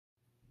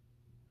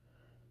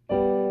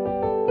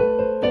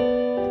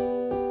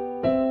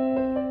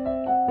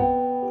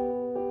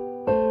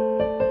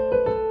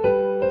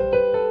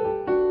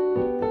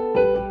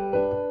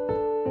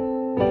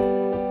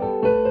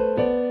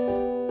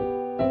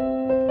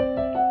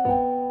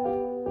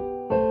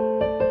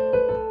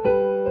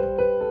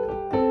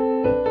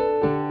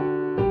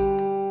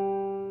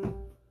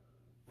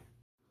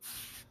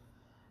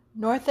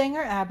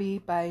Northanger Abbey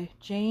by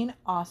Jane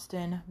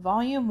Austen,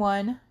 Volume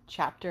 1,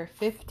 Chapter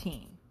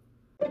 15.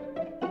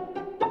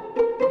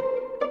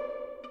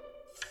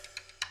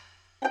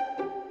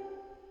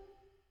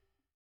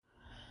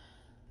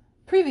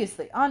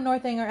 Previously, on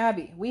Northanger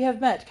Abbey, we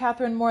have met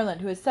Catherine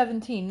Morland, who is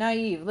 17,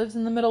 naive, lives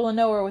in the middle of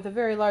nowhere with a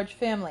very large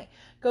family,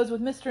 goes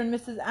with Mr. and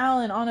Mrs.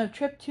 Allen on a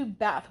trip to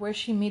Bath, where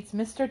she meets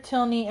Mr.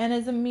 Tilney and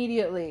is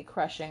immediately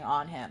crushing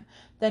on him.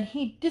 Then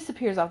he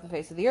disappears off the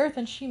face of the earth,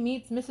 and she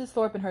meets Mrs.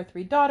 Thorpe and her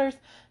 3 daughters,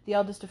 the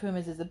eldest of whom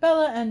is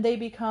Isabella, and they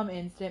become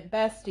instant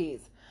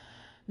besties.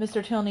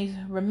 Mr. Tilney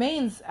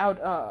remains out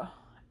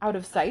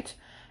of sight,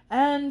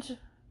 and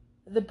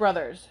the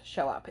brothers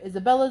show up.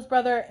 Isabella's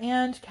brother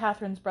and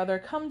Catherine's brother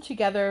come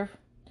together,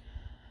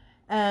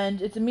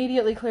 and it's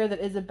immediately clear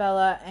that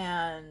Isabella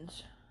and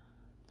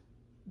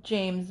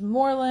James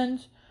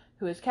Morland,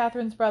 who is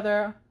Catherine's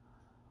brother,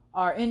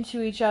 are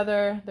into each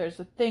other. There's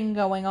a thing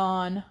going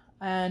on,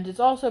 and it's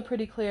also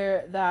pretty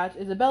clear that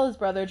Isabella's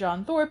brother,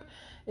 John Thorpe,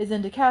 is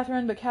into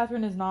Catherine, but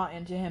Catherine is not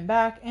into him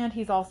back, and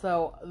he's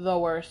also the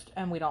worst,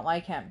 and we don't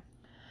like him.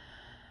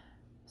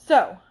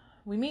 So,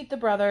 we meet the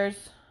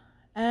brothers,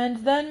 and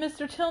then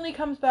Mr. Tilney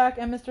comes back,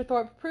 and Mr.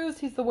 Thorpe proves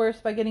he's the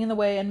worst by getting in the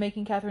way and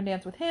making Catherine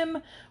dance with him,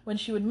 when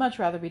she would much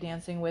rather be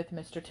dancing with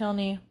Mr.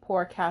 Tilney.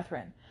 Poor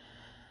Catherine.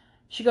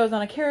 She goes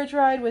on a carriage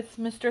ride with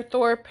Mr.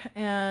 Thorpe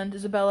and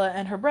Isabella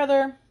and her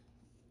brother,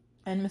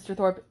 and Mr.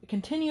 Thorpe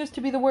continues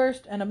to be the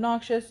worst and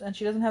obnoxious, and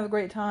she doesn't have a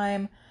great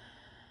time.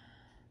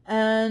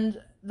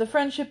 And the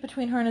friendship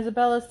between her and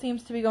Isabella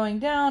seems to be going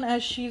down,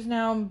 as she's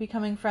now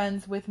becoming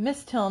friends with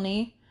Miss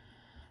Tilney,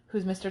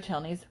 who's Mr.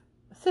 Tilney's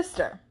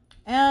sister.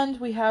 And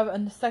we have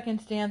a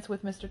second dance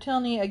with Mr.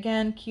 Tilney,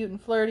 again, cute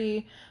and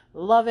flirty,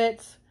 love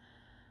it.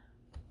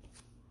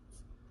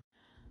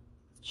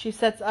 She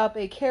sets up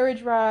a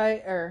carriage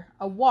ride, or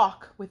a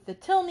walk with the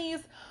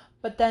Tilneys,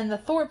 but then the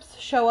Thorpes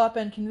show up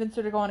and convince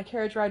her to go on a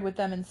carriage ride with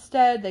them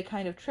instead. They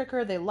kind of trick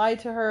her, they lie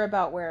to her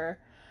about where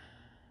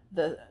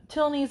the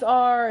Tilneys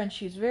are, and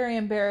she's very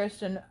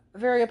embarrassed and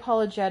very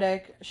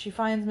apologetic. She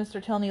finds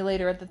Mr. Tilney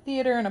later at the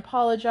theater and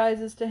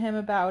apologizes to him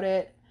about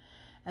it,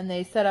 and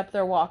they set up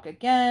their walk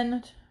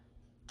again.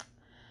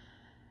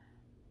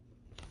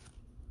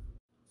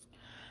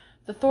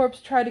 The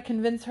Thorpes try to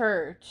convince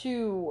her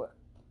to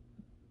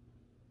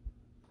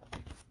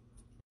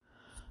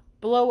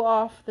blow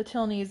off the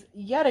Tilneys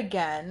yet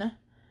again,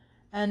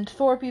 and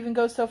Thorpe even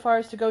goes so far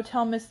as to go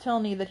tell Miss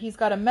Tilney that he's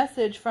got a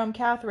message from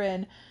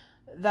Catherine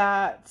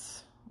that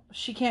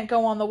she can't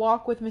go on the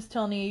walk with Miss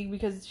Tilney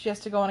because she has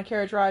to go on a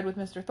carriage ride with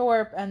Mr.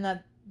 Thorpe, and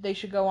that they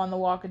should go on the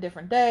walk a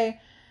different day.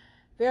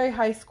 Very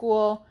high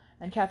school,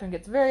 and Catherine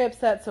gets very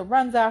upset, so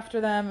runs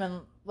after them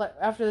and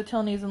after the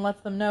Tilneys and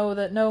lets them know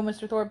that no,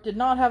 Mr. Thorpe did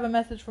not have a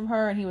message from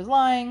her and he was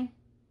lying.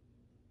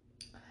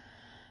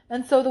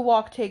 And so the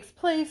walk takes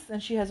place,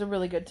 and she has a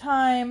really good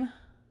time.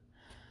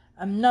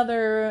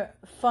 Another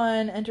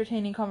fun,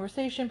 entertaining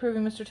conversation,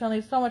 proving Mr. Tilney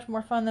is so much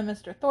more fun than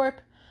Mr.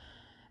 Thorpe.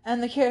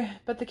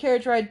 But the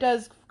carriage ride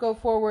does go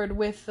forward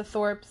with the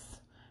Thorpes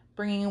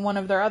bringing one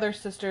of their other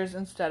sisters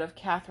instead of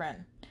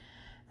Catherine.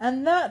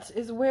 And that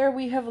is where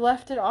we have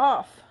left it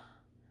off.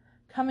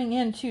 Coming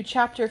into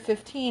Chapter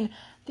 15,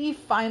 the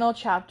final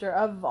chapter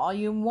of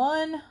Volume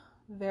 1.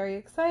 Very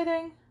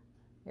exciting.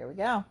 Here we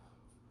go.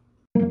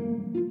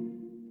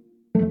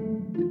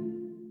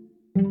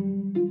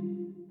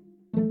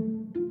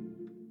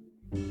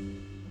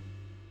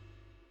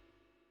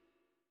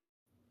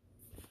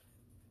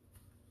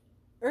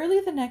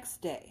 Early the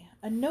next day,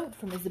 a note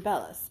from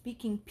Isabella,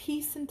 speaking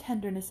peace and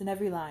tenderness in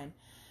every line,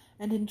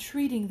 and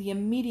entreating the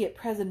immediate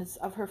presence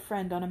of her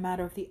friend on a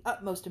matter of the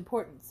utmost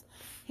importance,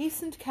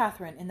 hastened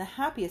Catherine, in the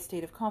happiest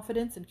state of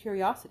confidence and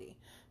curiosity,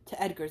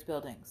 to Edgar's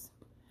Buildings.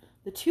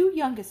 The 2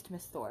 youngest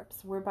Miss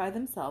Thorpes were by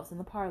themselves in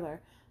the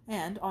parlour,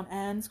 and, on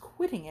Anne's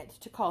quitting it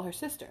to call her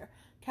sister,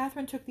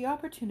 Catherine took the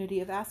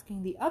opportunity of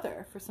asking the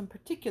other for some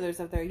particulars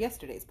of their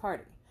yesterday's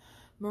party.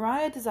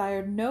 Maria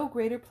desired no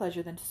greater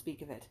pleasure than to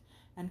speak of it,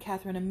 and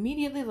Catherine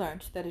immediately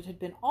learnt that it had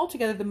been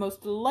altogether the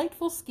most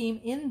delightful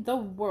scheme in the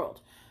world,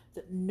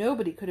 that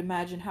nobody could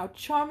imagine how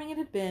charming it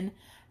had been,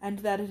 and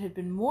that it had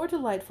been more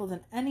delightful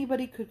than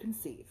anybody could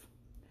conceive.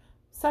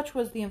 Such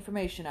was the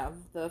information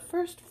of the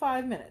first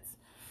 5 minutes.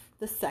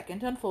 The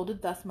second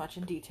unfolded thus much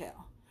in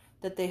detail: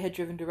 that they had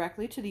driven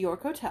directly to the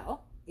York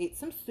Hotel, ate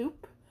some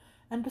soup,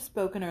 and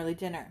bespoke an early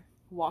dinner,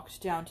 walked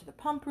down to the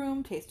pump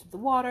room, tasted the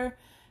water,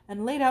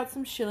 and laid out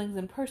some shillings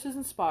in purses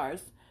and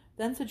spars,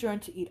 then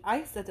sojourned to eat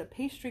ice at a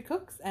pastry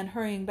cook's, and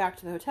hurrying back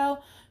to the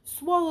hotel,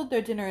 swallowed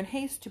their dinner in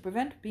haste to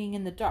prevent being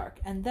in the dark,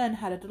 and then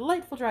had a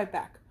delightful drive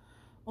back.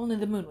 Only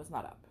the moon was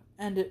not up,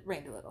 and it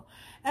rained a little,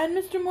 and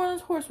Mr.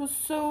 Morland's horse was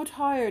so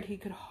tired he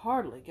could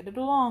hardly get it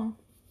along.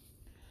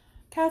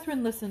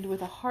 Catherine listened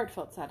with a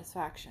heartfelt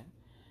satisfaction.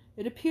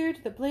 It appeared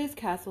that Blaise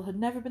Castle had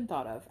never been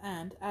thought of,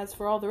 and, as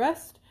for all the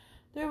rest,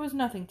 there was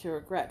nothing to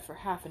regret for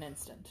half an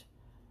instant.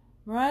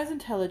 Maria's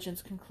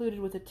intelligence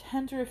concluded with a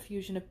tender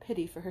effusion of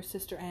pity for her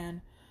sister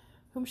Anne,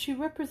 whom she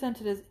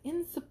represented as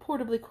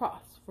insupportably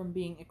cross from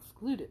being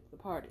excluded the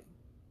party.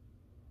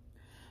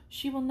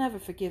 She will never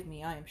forgive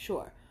me, I am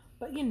sure.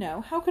 But you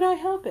know, how could I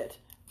help it?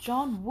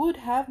 John would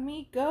have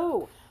me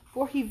go,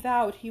 for he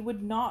vowed he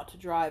would not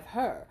drive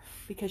her,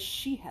 because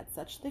she had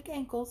such thick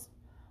ankles.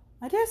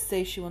 I dare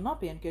say she will not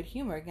be in good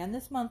humour again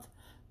this month,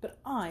 but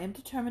I am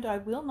determined I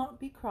will not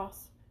be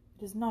cross.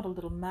 It is not a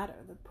little matter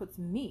that puts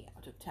me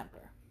out of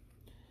temper.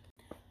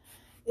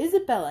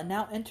 Isabella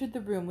now entered the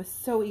room with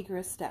so eager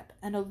a step,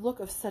 and a look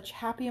of such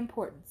happy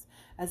importance,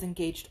 as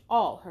engaged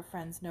all her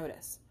friends'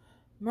 notice.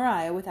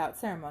 Maria without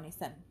ceremony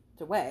sent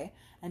away,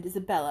 and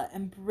Isabella,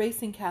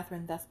 embracing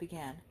Catherine, thus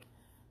began.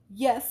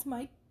 Yes,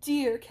 my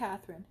dear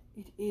Catherine,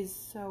 it is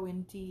so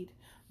indeed.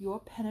 Your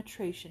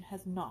penetration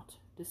has not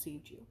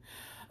deceived you.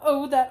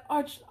 Oh, that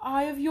arch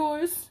eye of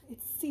yours! It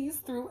sees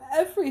through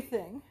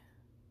everything.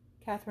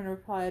 Catherine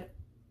replied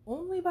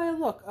only by a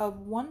look of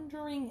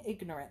wondering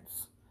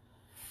ignorance.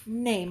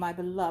 Nay, my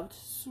beloved,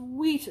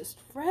 sweetest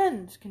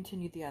friend,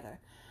 continued the other,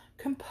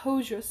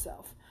 compose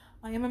yourself.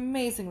 I am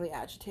amazingly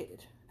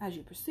agitated, as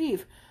you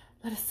perceive.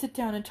 Let us sit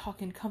down and talk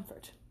in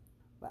comfort.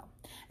 Well,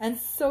 and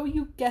so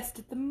you guessed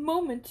it the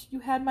moment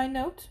you had my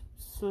note?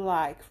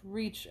 Sly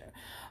creature!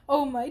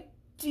 Oh, my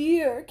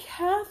dear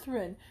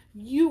Catherine,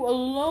 you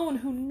alone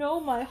who know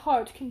my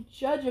heart can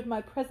judge of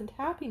my present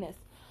happiness.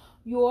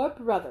 Your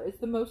brother is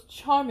the most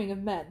charming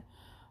of men.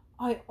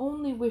 I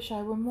only wish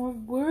I were more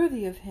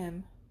worthy of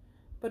him.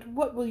 But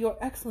what will your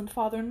excellent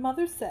father and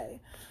mother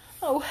say?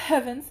 Oh,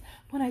 heavens!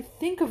 When I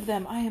think of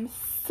them, I am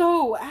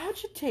so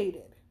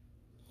agitated.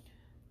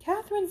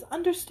 Catherine's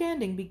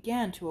understanding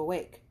began to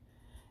awake.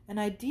 An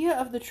idea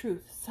of the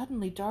truth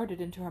suddenly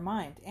darted into her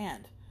mind,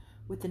 and,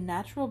 with the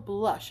natural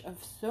blush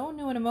of so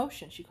new an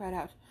emotion, she cried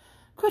out,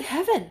 Good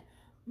heaven!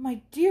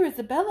 My dear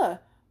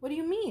Isabella, what do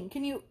you mean?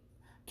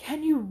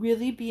 Can you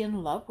really be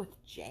in love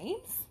with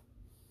James?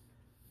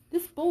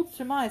 This bold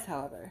surmise,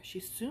 however, she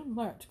soon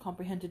learnt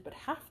comprehended but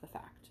half the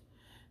fact.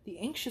 The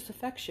anxious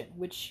affection,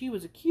 which she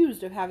was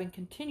accused of having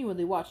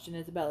continually watched in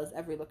Isabella's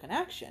every look and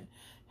action,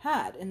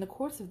 had, in the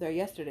course of their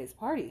yesterday's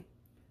party,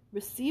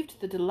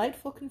 received the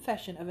delightful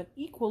confession of an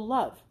equal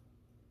love.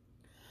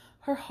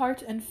 Her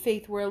heart and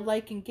faith were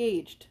alike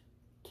engaged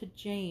to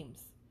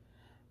James.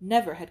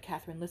 Never had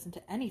Catherine listened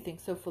to anything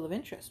so full of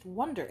interest,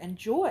 wonder, and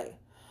joy.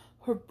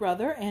 Her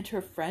brother and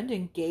her friend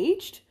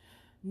engaged?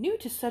 New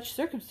to such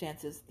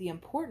circumstances, the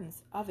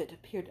importance of it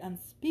appeared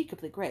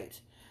unspeakably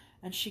great,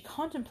 and she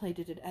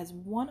contemplated it as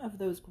one of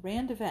those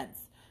grand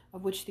events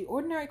of which the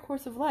ordinary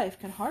course of life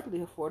can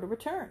hardly afford a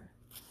return.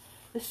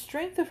 The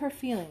strength of her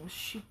feelings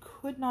she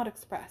could not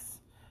express.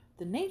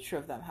 The nature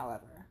of them,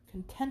 however,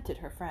 contented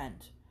her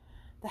friend.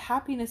 The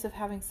happiness of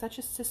having such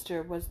a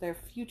sister was their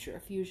future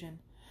effusion,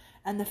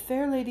 and the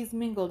fair ladies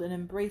mingled in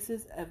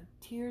embraces of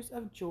tears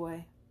of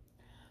joy.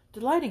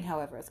 Delighting,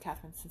 however, as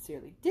Catherine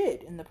sincerely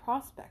did, in the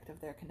prospect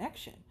of their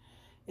connection,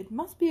 it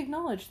must be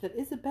acknowledged that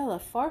Isabella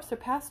far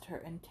surpassed her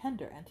in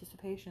tender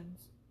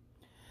anticipations.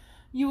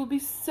 You will be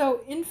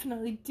so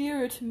infinitely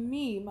dearer to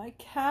me, my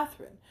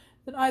Catherine,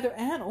 than either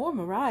Anne or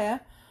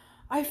Maria.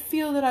 I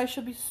feel that I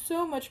shall be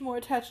so much more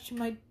attached to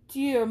my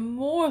dear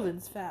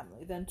Morland's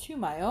family than to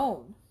my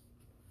own.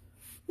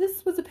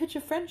 This was a pitch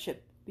of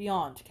friendship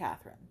beyond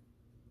Catherine.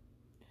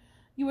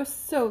 You are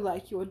so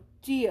like your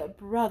dear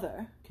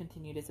brother,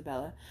 continued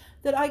Isabella,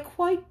 that I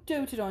quite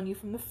doted on you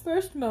from the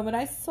first moment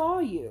I saw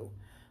you.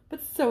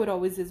 But so it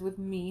always is with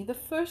me. The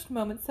first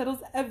moment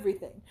settles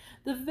everything.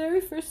 The very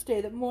first day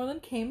that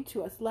Morland came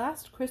to us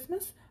last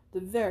Christmas,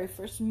 the very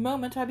first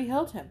moment I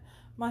beheld him,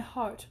 my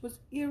heart was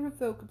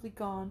irrevocably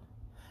gone.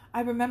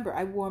 I remember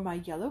I wore my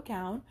yellow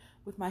gown,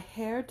 with my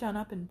hair done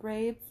up in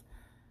braids,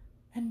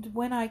 and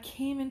when I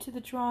came into the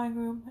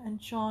drawing-room and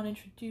John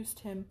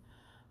introduced him,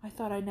 I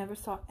thought I never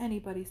saw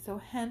anybody so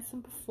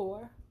handsome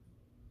before.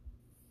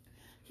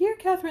 Here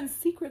Catherine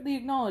secretly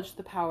acknowledged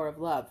the power of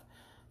love,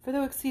 for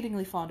though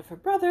exceedingly fond of her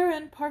brother,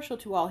 and partial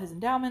to all his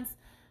endowments,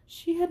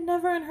 she had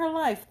never in her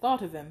life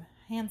thought of him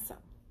handsome.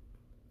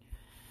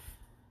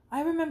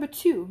 I remember,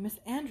 too, Miss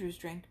Andrews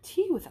drank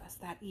tea with us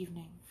that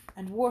evening,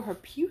 and wore her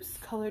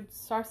puce-coloured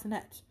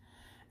sarcenet,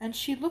 and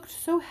she looked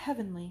so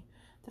heavenly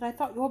that I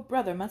thought your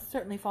brother must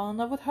certainly fall in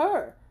love with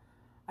her.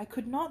 I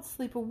could not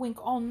sleep a wink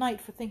all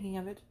night for thinking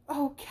of it.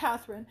 Oh,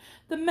 Catherine,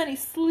 the many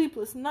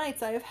sleepless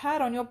nights I have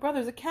had on your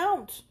brother's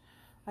account!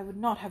 I would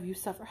not have you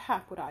suffer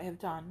half what I have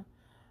done.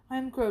 I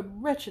am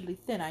grown wretchedly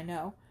thin, I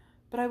know,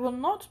 but I will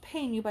not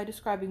pain you by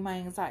describing my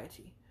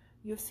anxiety.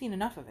 You have seen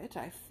enough of it.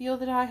 I feel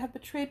that I have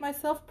betrayed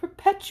myself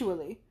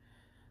perpetually.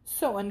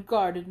 So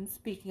unguarded in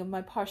speaking of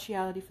my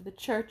partiality for the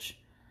church.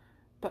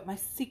 But my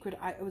secret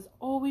I was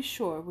always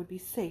sure would be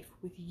safe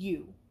with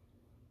you.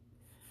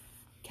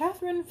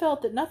 Catherine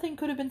felt that nothing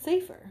could have been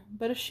safer,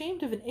 but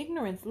ashamed of an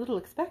ignorance little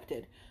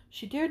expected,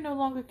 she dared no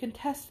longer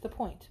contest the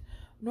point,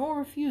 nor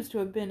refuse to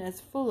have been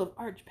as full of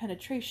arch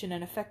penetration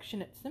and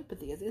affectionate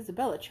sympathy as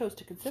Isabella chose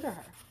to consider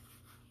her.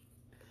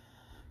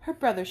 Her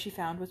brother, she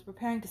found, was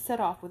preparing to set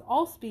off with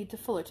all speed to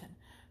Fullerton,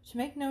 to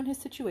make known his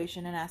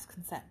situation and ask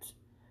consent,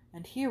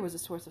 and here was a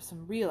source of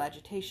some real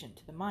agitation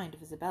to the mind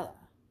of Isabella.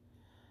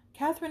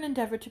 Catherine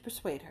endeavoured to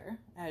persuade her,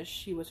 as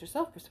she was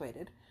herself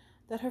persuaded,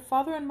 that her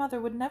father and mother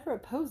would never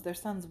oppose their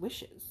son's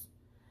wishes.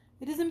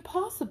 "It is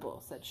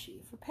impossible," said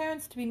she, "for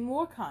parents to be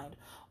more kind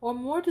or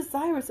more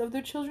desirous of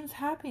their children's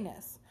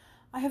happiness.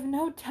 I have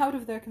no doubt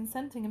of their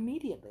consenting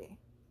immediately."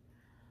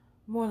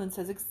 "Morland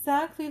says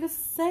exactly the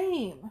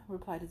same,"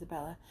 replied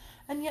Isabella,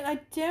 "and yet I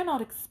dare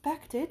not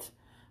expect it.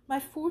 My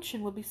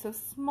fortune will be so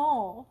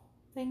small.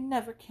 They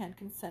never can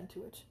consent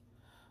to it.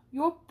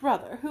 Your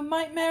brother, who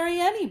might marry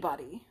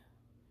anybody."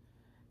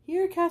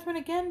 Here Catherine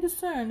again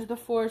discerned the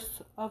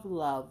force of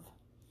love.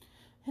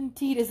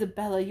 "Indeed,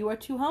 Isabella, you are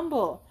too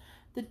humble.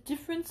 The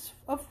difference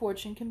of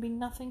fortune can be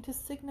nothing to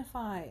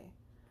signify."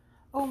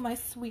 "Oh, my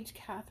sweet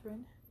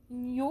Catherine,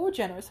 in your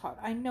generous heart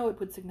I know it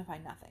would signify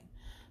nothing,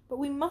 but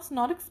we must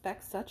not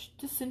expect such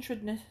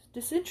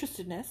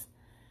disinterestedness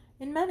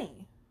in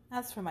many.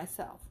 As for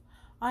myself,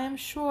 I am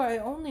sure I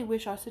only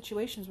wish our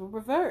situations were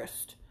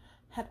reversed.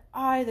 Had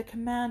I the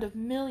command of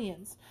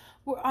millions,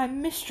 were I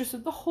mistress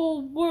of the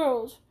whole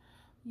world,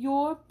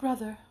 your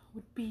brother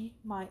would be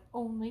my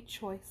only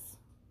choice."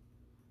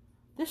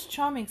 This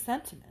charming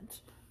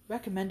sentiment,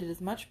 recommended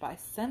as much by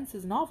sense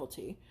as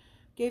novelty,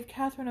 gave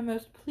Catherine a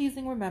most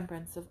pleasing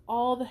remembrance of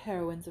all the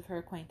heroines of her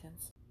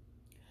acquaintance,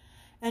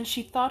 and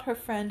she thought her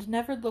friend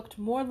never looked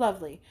more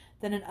lovely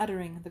than in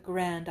uttering the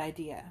grand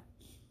idea.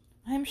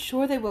 "I am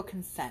sure they will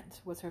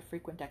consent," was her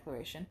frequent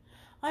declaration.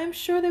 "I am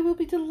sure they will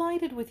be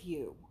delighted with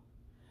you."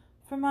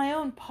 "For my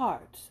own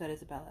part," said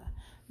Isabella,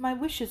 "my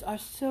wishes are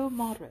so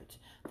moderate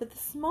that the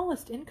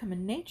smallest income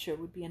in nature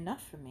would be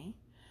enough for me.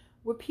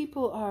 Where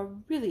people are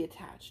really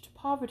attached,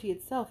 poverty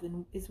itself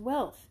is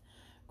wealth.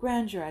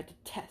 Grandeur I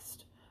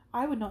detest.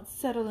 I would not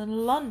settle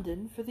in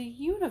London for the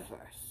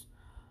universe.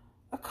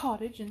 A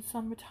cottage in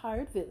some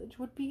retired village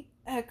would be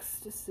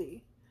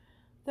ecstasy.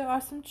 There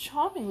are some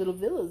charming little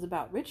villas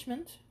about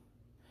Richmond."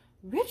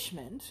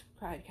 "Richmond!"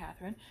 cried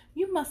Catherine.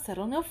 "You must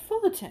settle near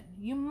Fullerton.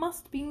 You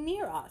must be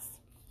near us."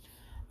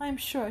 "I am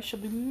sure I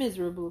shall be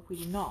miserable if we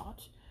do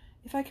not.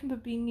 If I can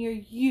but be near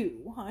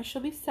you, I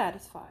shall be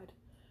satisfied.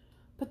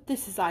 But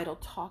this is idle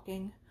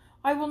talking.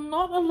 I will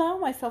not allow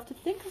myself to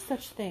think of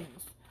such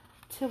things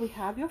till we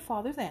have your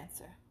father's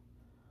answer.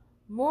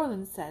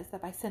 Morland says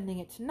that by sending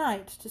it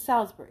tonight to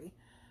Salisbury,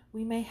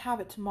 we may have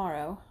it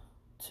tomorrow.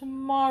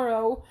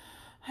 Tomorrow!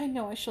 I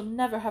know I shall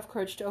never have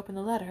courage to open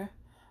the letter.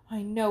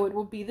 I know it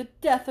will be the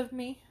death of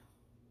me."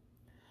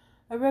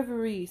 A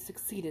reverie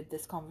succeeded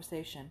this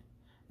conversation,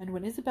 and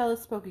when Isabella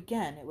spoke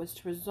again it was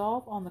to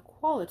resolve on the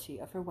quality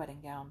of her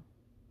wedding gown.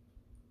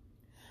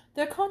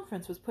 Their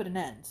conference was put an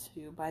end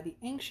to by the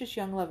anxious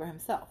young lover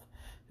himself,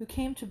 who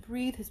came to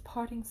breathe his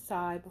parting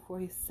sigh before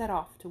he set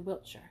off to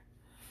Wiltshire.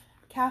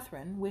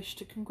 Catherine wished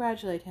to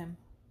congratulate him,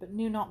 but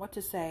knew not what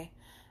to say,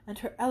 and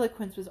her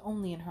eloquence was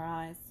only in her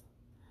eyes.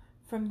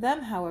 From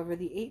them, however,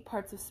 the 8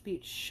 parts of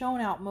speech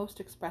shone out most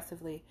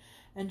expressively,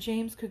 and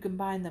James could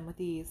combine them with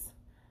ease.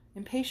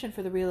 Impatient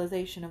for the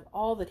realization of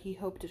all that he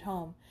hoped at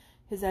home,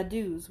 his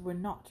adieus were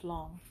not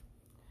long,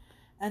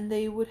 and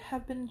they would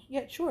have been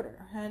yet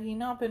shorter, had he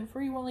not been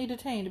frequently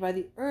detained by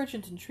the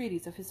urgent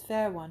entreaties of his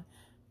fair one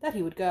that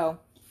he would go.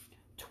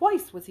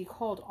 Twice was he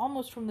called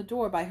almost from the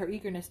door by her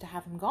eagerness to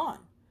have him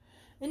gone.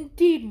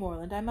 "Indeed,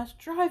 Morland, I must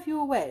drive you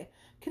away.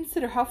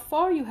 Consider how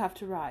far you have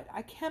to ride.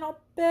 I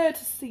cannot bear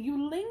to see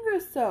you linger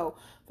so.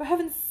 For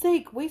heaven's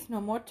sake, waste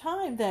no more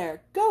time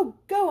there. Go,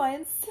 go, I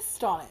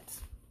insist on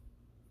it."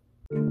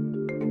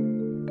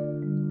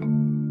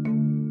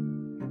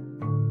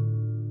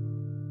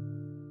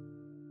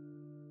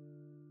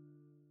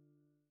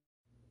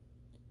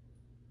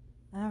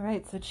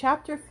 Alright, so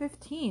chapter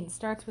 15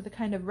 starts with a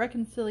kind of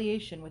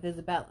reconciliation with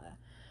Isabella.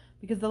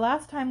 Because the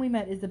last time we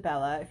met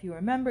Isabella, if you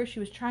remember, she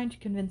was trying to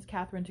convince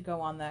Catherine to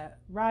go on the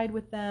ride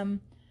with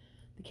them,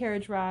 the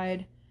carriage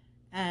ride,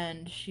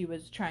 and she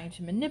was trying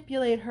to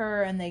manipulate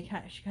her, and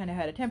she kind of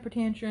had a temper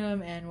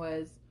tantrum and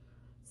was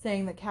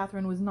saying that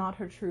Catherine was not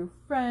her true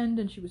friend,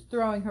 and she was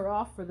throwing her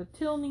off for the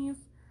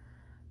Tilneys.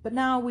 But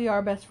now we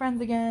are best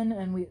friends again,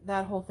 and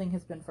that whole thing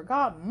has been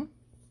forgotten,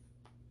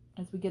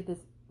 as we get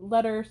this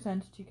letter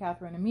sent to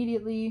Catherine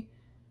immediately.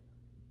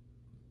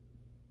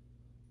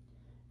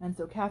 And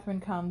so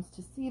Catherine comes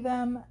to see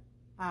them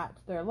at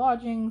their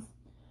lodgings,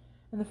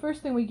 and the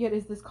first thing we get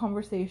is this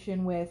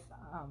conversation with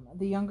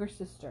the younger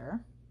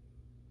sister,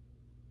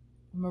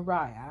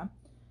 Maria,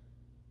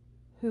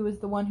 who is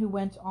the one who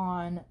went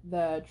on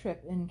the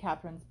trip in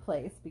Catherine's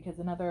place, because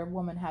another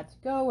woman had to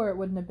go, or it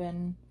wouldn't have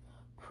been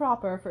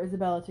proper for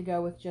Isabella to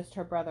go with just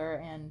her brother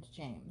and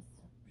James.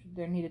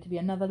 There needed to be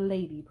another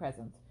lady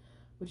present,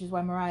 which is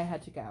why Maria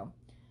had to go.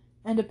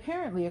 And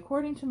apparently,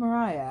 according to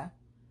Maria,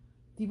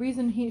 the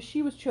reason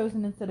she was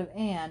chosen instead of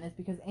Anne is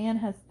because Anne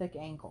has thick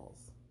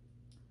ankles,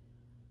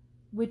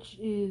 which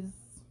is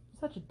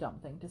such a dumb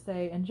thing to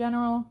say in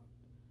general,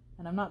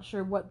 and I'm not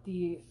sure what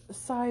the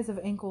size of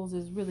ankles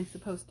is really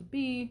supposed to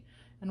be,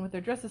 and with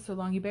their dresses so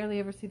long you barely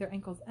ever see their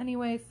ankles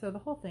anyway, so the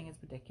whole thing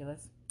is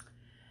ridiculous.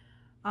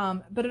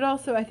 But it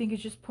also, I think,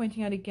 is just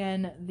pointing out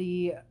again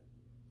the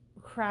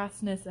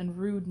crassness and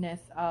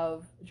rudeness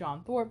of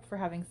John Thorpe for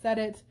having said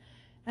it,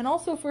 And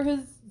also for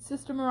his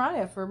sister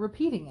Mariah for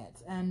repeating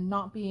it and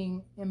not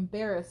being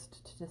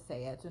embarrassed to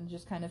say it and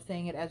just kind of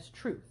saying it as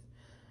truth.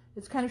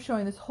 It's kind of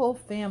showing this whole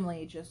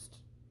family just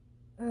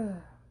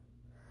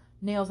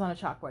nails on a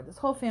chalkboard. This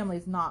whole family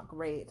is not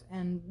great.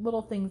 And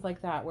little things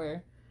like that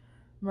where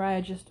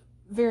Mariah just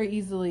very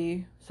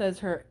easily says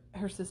her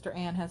sister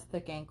Anne has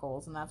thick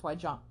ankles and that's why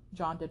John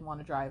didn't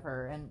want to drive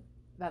her. And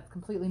that's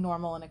completely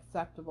normal and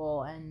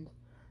acceptable and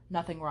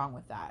nothing wrong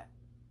with that.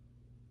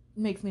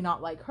 It makes me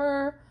not like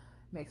her.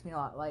 Makes me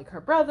not like her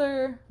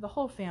brother. The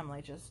whole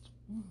family just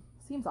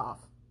seems off.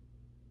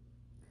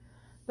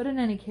 But in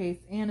any case,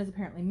 Anne is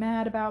apparently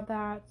mad about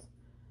that,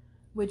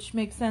 which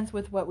makes sense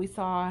with what we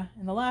saw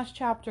in the last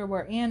chapter,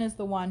 where Anne is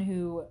the one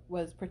who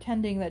was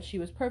pretending that she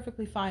was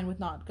perfectly fine with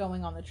not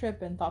going on the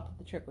trip and thought that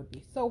the trip would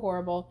be so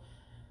horrible,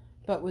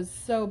 but was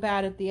so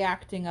bad at the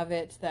acting of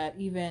it that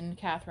even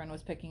Catherine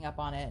was picking up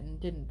on it and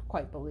didn't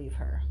quite believe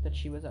her that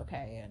she was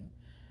okay, and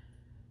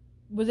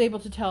was able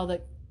to tell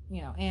that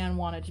Anne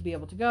wanted to be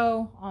able to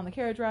go on the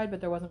carriage ride, but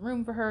there wasn't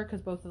room for her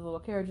because both of the little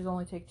carriages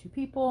only take 2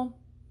 people.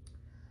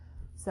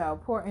 So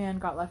poor Anne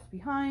got left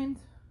behind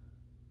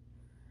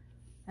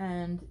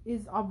and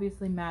is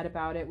obviously mad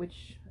about it,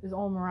 which is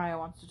all Mariah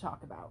wants to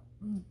talk about.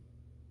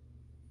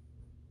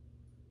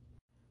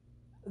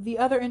 The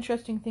other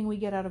interesting thing we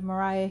get out of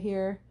Mariah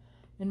here,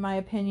 in my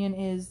opinion,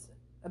 is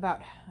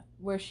about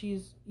where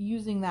she's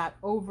using that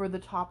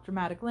over-the-top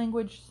dramatic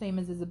language, same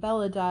as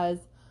Isabella does,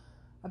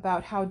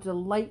 about how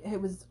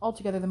it was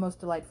altogether the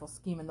most delightful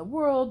scheme in the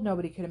world.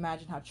 Nobody could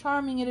imagine how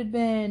charming it had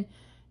been.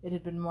 It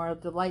had been more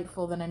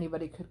delightful than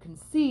anybody could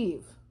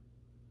conceive.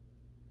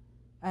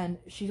 And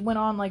she went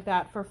on like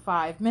that for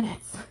 5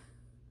 minutes.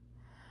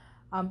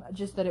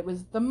 Just that it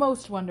was the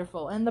most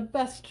wonderful and the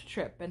best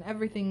trip and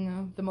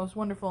everything the most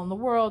wonderful in the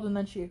world. And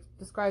then she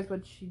describes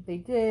what they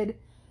did,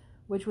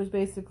 which was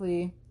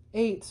basically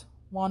ate,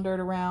 wandered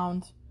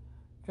around,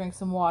 drank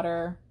some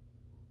water,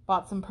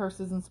 bought some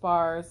purses and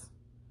spars,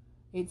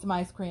 ate some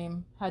ice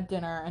cream, had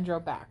dinner, and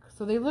drove back.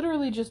 So they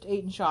literally just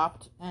ate and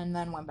shopped and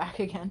then went back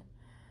again.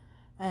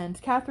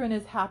 And Catherine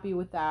is happy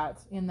with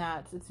that, in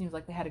that it seems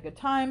like they had a good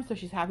time, so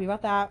she's happy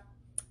about that.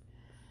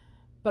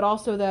 But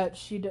also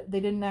that they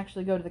didn't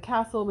actually go to the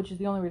castle, which is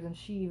the only reason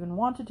she even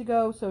wanted to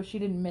go, so she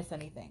didn't miss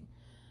anything.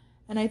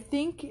 And I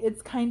think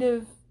it's kind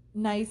of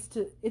nice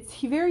it's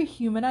very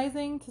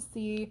humanizing to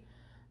see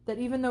that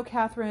even though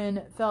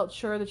Catherine felt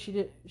sure that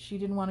she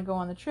didn't want to go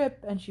on the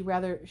trip and she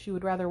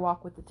would rather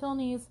walk with the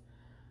Tilneys,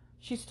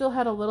 she still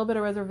had a little bit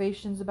of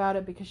reservations about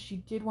it because she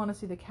did want to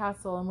see the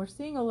castle, and we're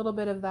seeing a little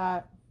bit of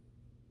that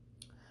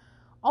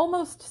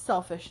almost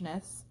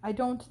selfishness. I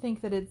don't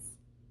think that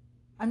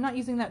I'm not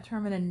using that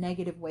term in a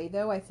negative way,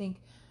 though. I think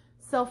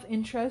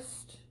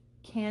self-interest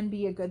can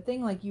be a good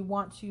thing. Like, you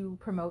want to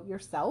promote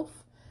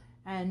yourself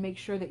and make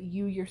sure that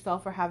you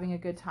yourself are having a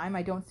good time.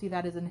 I don't see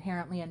that as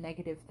inherently a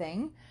negative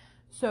thing.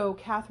 So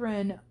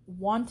Catherine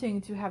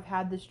wanting to have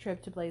had this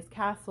trip to Blaise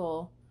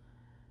Castle,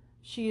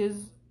 she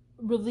is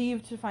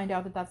relieved to find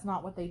out that that's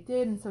not what they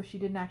did, and so she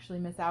didn't actually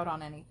miss out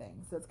on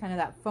anything. So it's kind of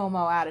that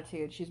FOMO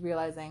attitude. She's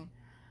realizing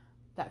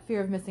that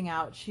fear of missing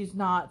out. She's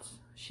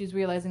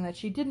realizing that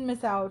she didn't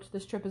miss out.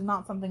 This trip is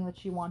not something that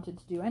she wanted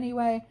to do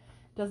anyway.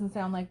 Doesn't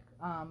sound like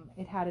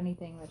it had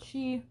anything that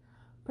she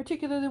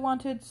particularly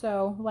wanted,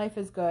 so life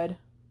is good.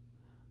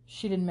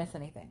 She didn't miss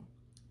anything.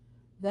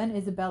 Then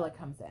Isabella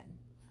comes in.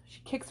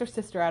 She kicks her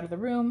sister out of the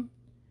room,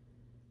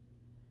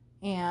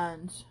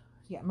 and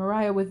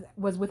Mariah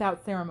was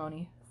without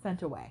ceremony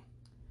sent away.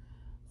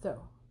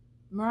 So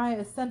Mariah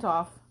is sent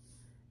off,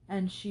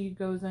 and she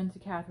goes into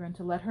Catherine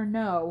to let her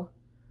know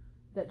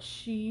that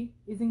she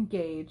is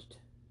engaged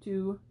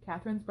to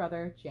Catherine's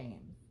brother,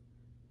 James,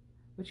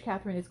 which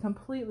Catherine is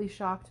completely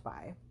shocked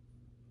by.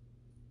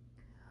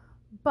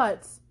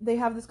 But they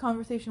have this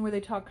conversation where they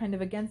talk kind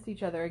of against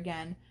each other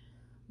again,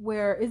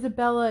 where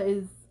Isabella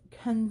is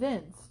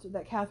convinced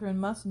that Catherine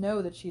must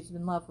know that she's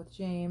in love with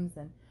James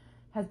and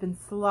has been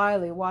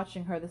slyly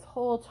watching her this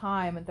whole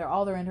time and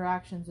all their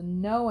interactions,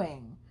 and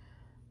knowing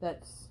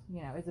that,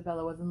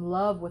 Isabella was in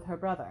love with her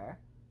brother.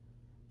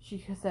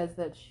 She says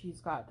that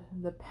she's got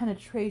the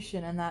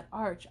penetration and that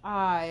arch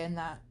eye and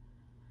that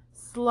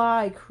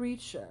sly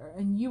creature,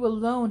 and you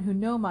alone who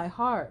know my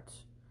heart.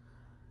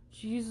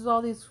 She uses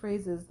all these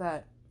phrases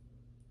that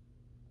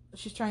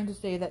she's trying to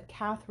say that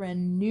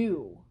Catherine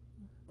knew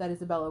that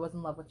Isabella was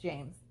in love with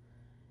James.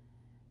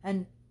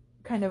 And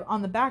kind of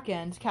on the back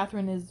end,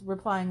 Catherine is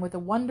replying with a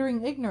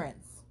wondering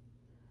ignorance,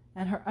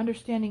 and her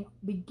understanding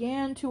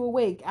began to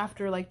awake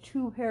after like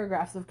 2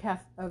 paragraphs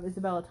of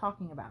Isabella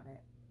talking about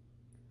it.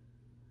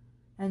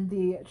 And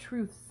the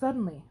truth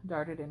suddenly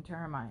darted into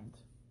her mind.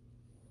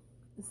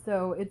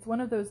 So it's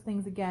one of those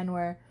things again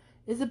where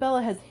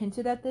Isabella has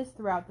hinted at this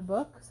throughout the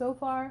book so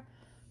far,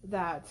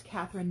 that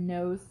Catherine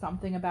knows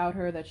something about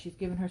her, that she's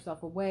given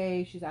herself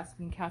away. She's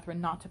asking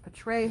Catherine not to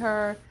betray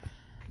her.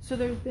 So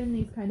there's been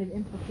these kind of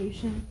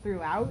implications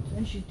throughout,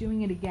 and she's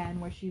doing it again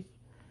where she's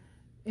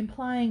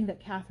implying that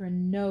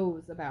Catherine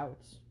knows about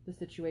the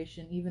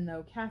situation, even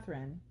though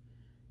Catherine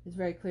is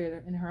very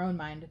clear in her own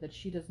mind that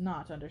she does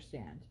not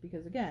understand.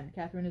 Because again,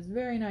 Catherine is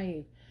very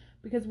naive.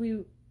 Because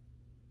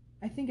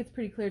I think it's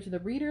pretty clear to the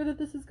reader that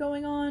this is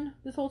going on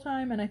this whole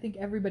time, and I think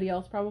everybody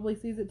else probably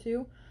sees it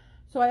too.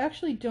 So I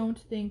actually don't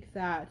think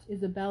that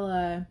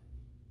Isabella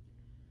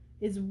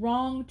is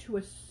wrong to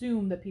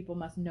assume that people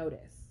must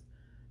notice,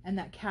 and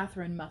that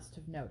Catherine must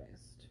have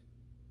noticed.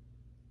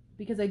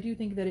 Because I do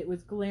think that it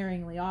was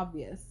glaringly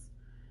obvious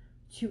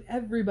to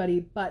everybody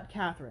but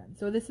Catherine.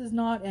 So this is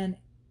not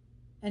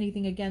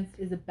anything against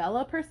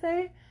Isabella per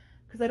se,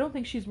 because I don't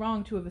think she's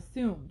wrong to have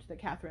assumed that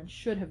Catherine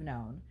should have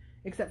known,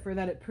 except for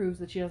that it proves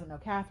that she doesn't know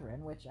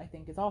Catherine, which I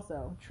think is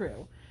also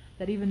true.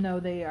 That even though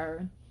they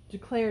are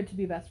declared to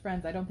be best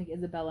friends, I don't think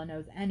Isabella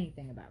knows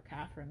anything about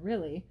Catherine,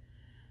 really.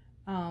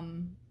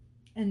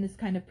 And this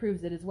kind of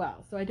proves it as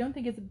well. So I don't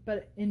think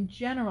but in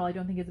general, I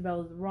don't think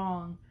Isabella's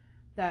wrong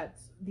that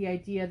the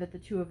idea that the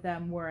two of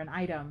them were an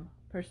item,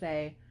 per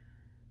se,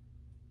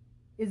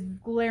 is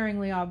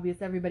glaringly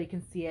obvious. Everybody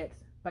can see it,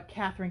 but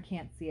Catherine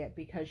can't see it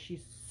because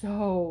she's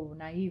so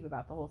naive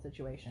about the whole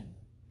situation.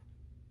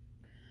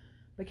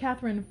 But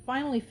Catherine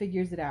finally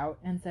figures it out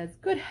and says,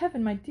 "Good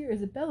heaven, my dear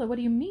Isabella, what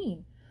do you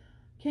mean?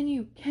 Can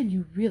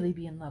you really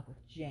be in love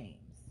with James?"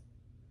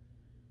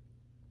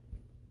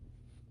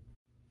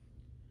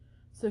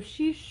 So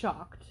she's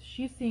shocked.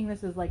 She's seeing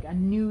this as like a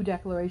new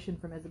declaration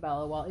from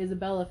Isabella, while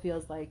Isabella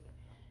feels like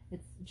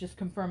it's just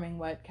confirming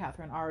what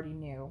Catherine already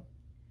knew.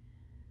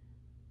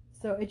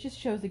 So it just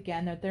shows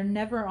again that they're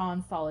never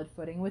on solid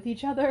footing with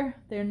each other.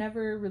 They're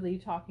never really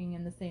talking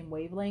in the same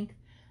wavelength.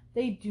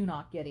 They do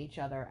not get each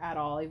other at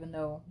all, even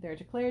though they're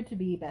declared to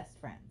be best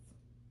friends.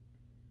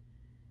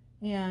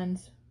 And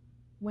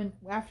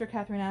after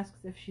Catherine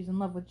asks if she's in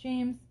love with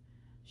James,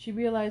 she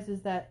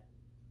realizes that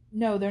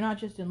no, they're not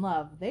just in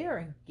love, they are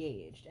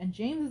engaged. And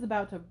James is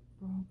about to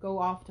go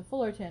off to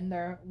Fullerton,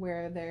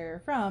 where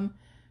they're from,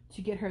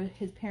 to get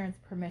his parents'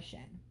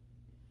 permission.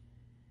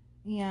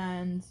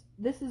 And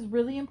this is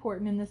really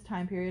important in this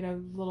time period,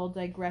 a little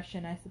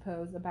digression, I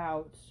suppose,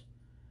 about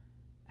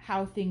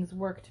how things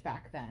worked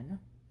back then.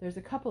 There's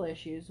a couple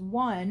issues.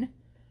 One,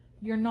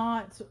 you're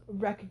not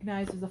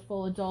recognized as a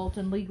full adult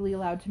and legally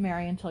allowed to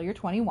marry until you're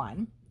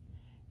 21.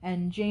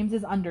 And James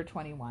is under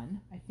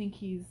 21. I think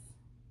he's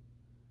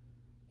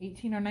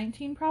 18 or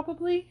 19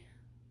 probably.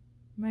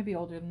 Might be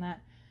older than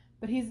that.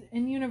 But he's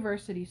in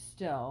university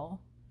still.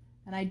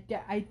 And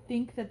I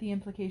think that the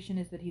implication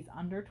is that he's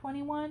under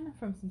 21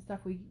 from some stuff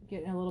we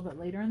get a little bit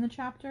later in the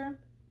chapter.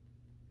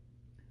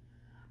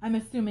 I'm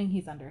assuming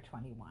he's under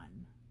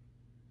 21.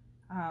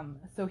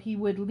 So he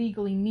would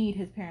legally need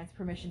his parents'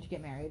 permission to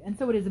get married. And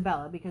so would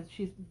Isabella, because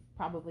she's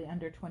probably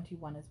under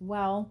 21 as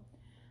well.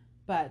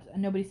 But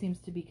nobody seems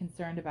to be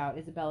concerned about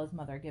Isabella's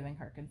mother giving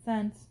her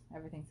consent.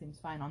 Everything seems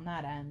fine on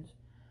that end.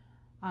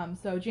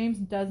 So James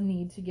does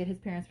need to get his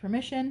parents'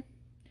 permission.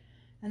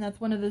 And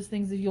that's one of those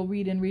things that you'll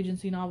read in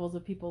Regency novels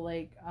of people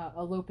like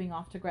eloping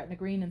off to Gretna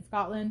Green in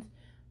Scotland.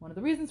 One of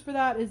the reasons for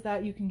that is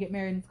that you can get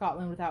married in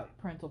Scotland without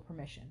parental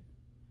permission.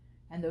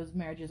 And those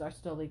marriages are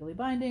still legally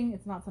binding.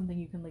 It's not something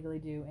you can legally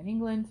do in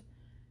England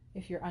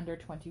if you're under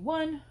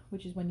 21,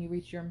 which is when you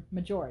reach your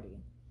majority,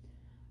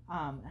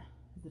 as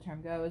the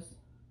term goes.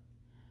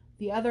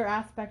 The other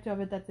aspect of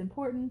it that's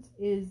important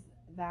is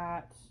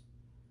that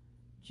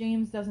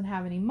James doesn't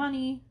have any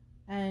money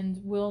and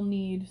will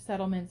need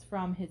settlements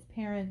from his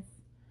parents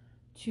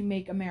to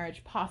make a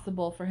marriage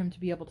possible for him to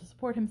be able to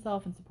support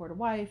himself and support a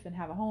wife and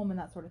have a home and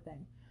that sort of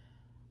thing.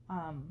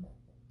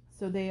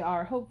 So they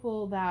are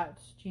hopeful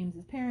that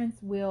James's parents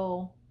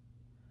will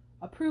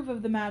approve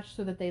of the match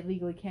so that they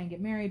legally can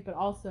get married, but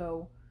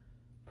also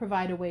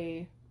provide a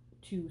way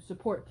to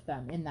support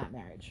them in that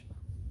marriage.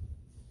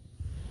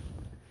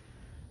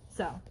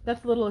 So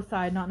that's a little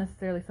aside, not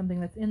necessarily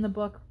something that's in the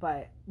book,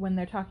 but when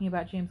they're talking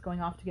about James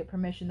going off to get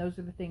permission, those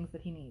are the things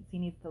that he needs. He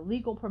needs the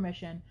legal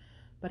permission,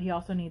 but he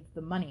also needs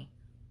the money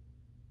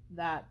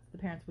that the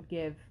parents would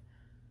give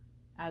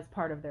as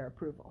part of their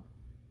approval.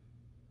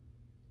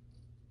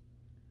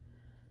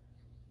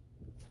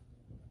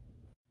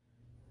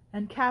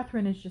 And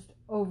Catherine is just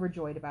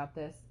overjoyed about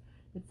this.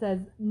 It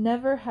says,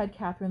 "Never had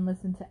Catherine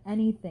listened to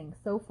anything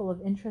so full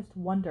of interest,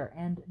 wonder,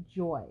 and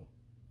joy."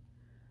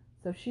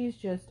 So she's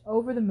just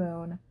over the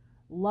moon,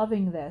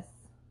 loving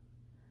this,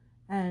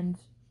 and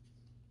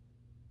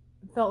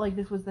felt like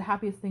this was the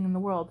happiest thing in the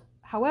world.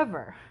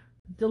 However,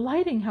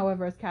 delighting,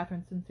 as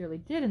Catherine sincerely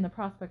did in the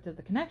prospect of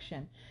the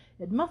connection,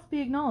 it must be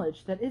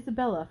acknowledged that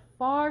Isabella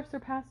far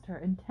surpassed her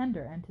in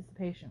tender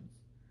anticipations.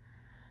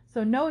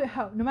 So no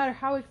matter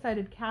how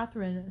excited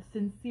Catherine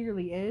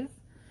sincerely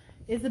is,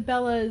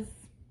 Isabella's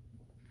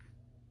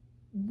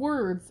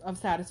words of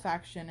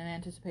satisfaction and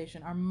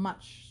anticipation are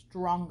much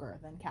stronger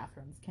than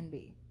Catherine's can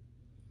be.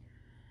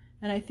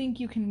 And I think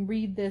you can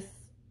read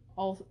this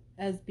all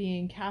as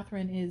being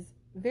Catherine is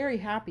very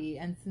happy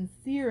and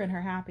sincere in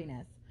her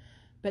happiness,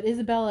 but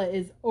Isabella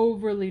is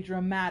overly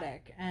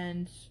dramatic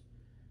and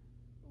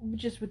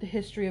just with the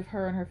history of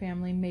her and her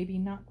family, maybe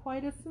not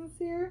quite as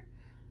sincere.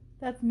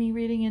 That's me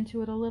reading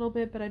into it a little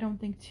bit, but I don't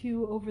think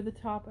too over the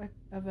top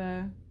of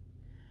a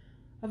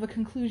of a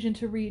conclusion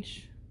to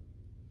reach.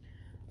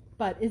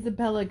 But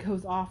Isabella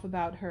goes off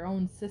about her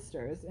own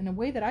sisters in a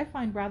way that I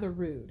find rather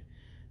rude,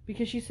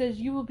 because she says,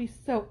 "You will be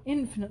so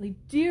infinitely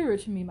dearer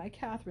to me, my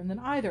Catherine, than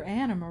either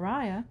Anne or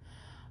Maria.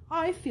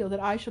 I feel that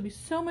I shall be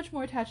so much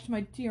more attached to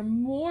my dear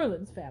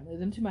Morland's family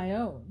than to my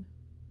own."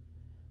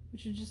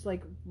 Which is just,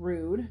 like,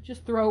 rude.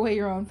 Just throw away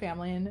your own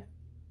family and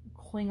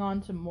cling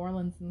on to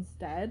Morland's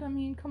instead. I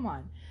mean, come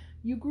on.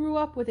 You grew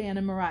up with Anne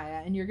and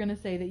Maria, and you're going to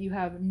say that you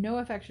have no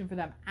affection for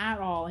them at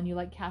all and you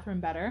like Catherine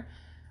better,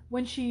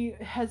 when she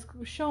has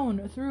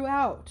shown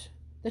throughout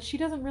that she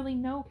doesn't really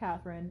know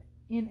Catherine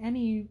in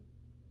any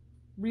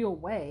real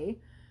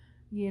way.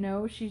 You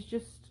know, she's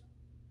just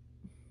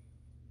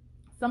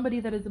somebody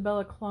that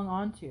Isabella clung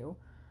on to,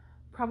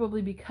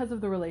 probably because of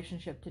the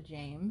relationship to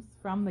James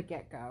from the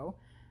get-go,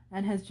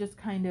 and has just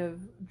kind of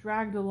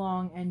dragged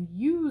along and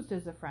used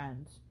as a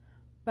friend.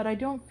 But I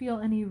don't feel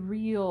any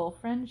real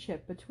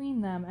friendship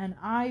between them, and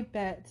I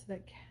bet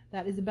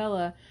that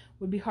Isabella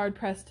would be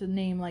hard-pressed to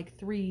name like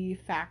 3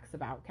 facts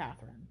about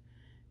Catherine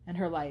and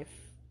her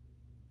life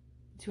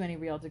to any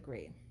real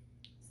degree.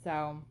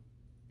 So,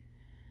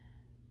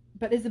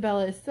 but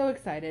Isabella is so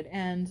excited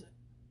and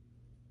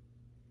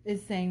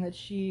is saying that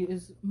she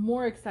is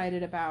more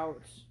excited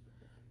about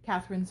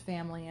Catherine's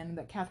family, and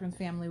that Catherine's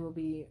family will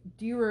be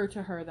dearer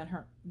to her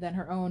than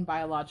her own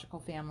biological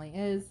family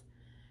is.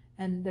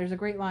 And there's a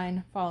great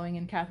line following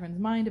in Catherine's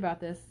mind about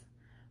this,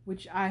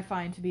 which I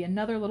find to be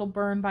another little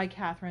burn by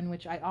Catherine,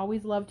 which I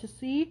always love to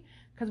see,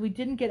 because we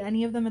didn't get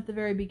any of them at the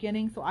very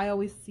beginning, so I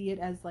always see it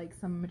as like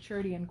some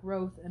maturity and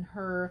growth in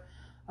her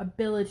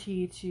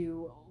ability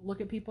to look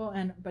at people.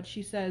 But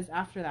she says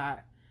after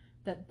that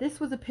this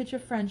was a pitch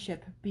of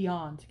friendship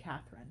beyond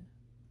Catherine.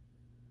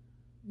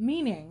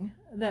 Meaning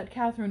that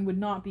Catherine would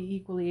not be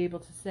equally able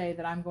to say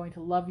that I'm going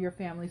to love your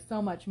family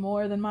so much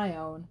more than my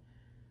own,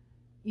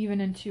 even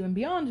into and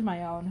beyond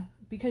my own,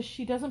 because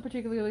she doesn't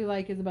particularly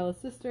like Isabella's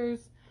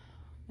sisters,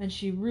 and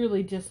she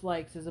really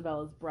dislikes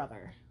Isabella's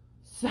brother.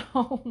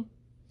 So,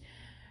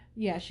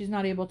 yeah, she's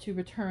not able to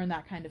return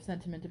that kind of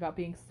sentiment about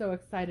being so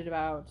excited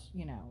about,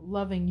 you know,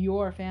 loving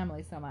your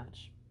family so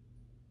much.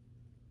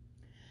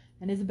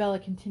 And Isabella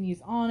continues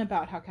on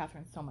about how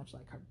Catherine's so much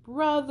like her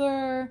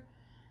brother,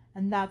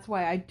 and that's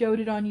why I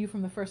doted on you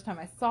from the first time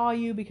I saw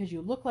you, because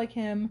you look like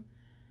him.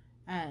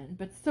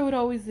 But so it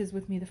always is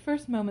with me. The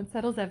first moment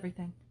settles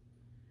everything.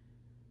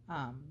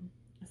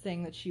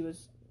 Saying that she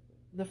was,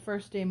 the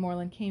first day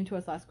Morland came to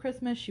us last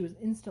Christmas, she was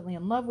instantly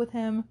in love with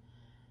him.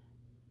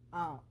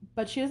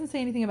 But she doesn't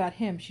say anything about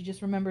him. She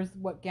just remembers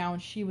what gown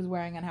she was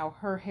wearing and how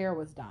her hair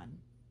was done.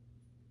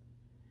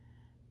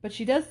 But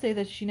she does say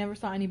that she never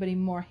saw anybody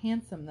more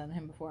handsome than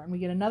him before. And we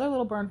get another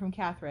little burn from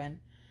Catherine,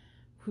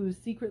 who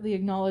secretly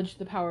acknowledged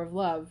the power of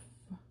love,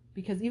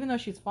 because even though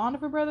she's fond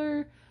of her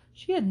brother,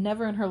 she had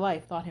never in her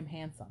life thought him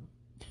handsome.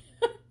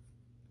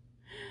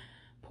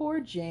 Poor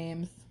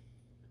James,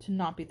 to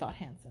not be thought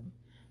handsome.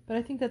 But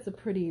I think that's a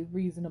pretty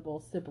reasonable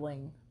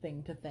sibling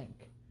thing to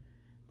think.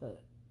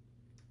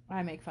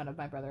 I make fun of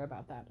my brother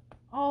about that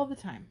all the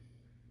time.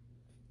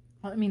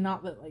 I mean,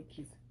 not that like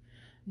he's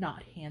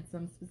not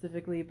handsome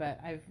specifically, but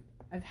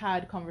I've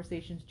had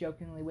conversations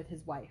jokingly with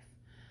his wife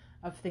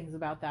of things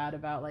about that,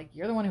 about like,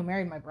 you're the one who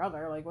married my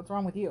brother, like what's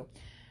wrong with you?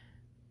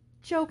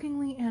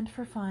 Jokingly and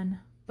for fun.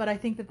 But I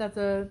think that that's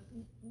a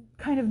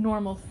kind of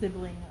normal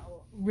sibling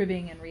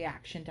ribbing and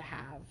reaction to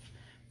have,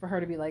 for her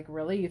to be like,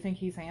 really, you think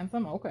he's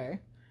handsome? Okay.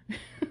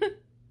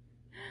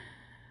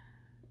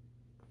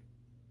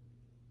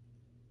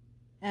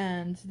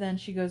 And then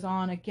she goes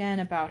on again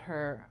about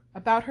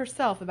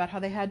herself, about how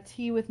they had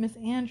tea with Miss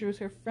Andrews,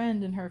 her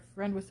friend, and her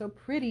friend was so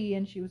pretty,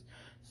 and she was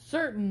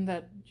certain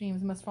that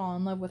James must fall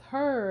in love with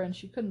her, and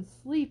she couldn't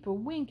sleep a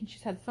wink, and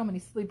she's had so many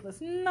sleepless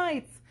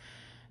nights,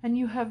 and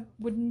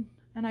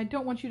and I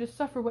don't want you to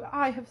suffer what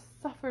I have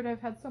suffered.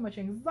 I've had so much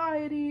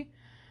anxiety,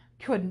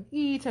 couldn't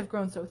eat, I've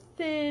grown so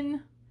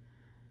thin,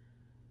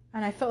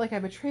 and I felt like I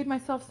betrayed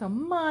myself so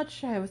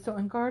much. I was so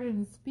unguarded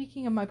in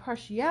speaking of my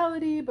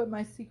partiality, but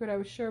my secret I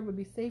was sure would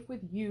be safe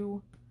with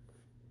you.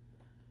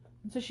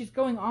 And so she's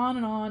going on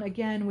and on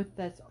again with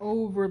this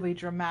overly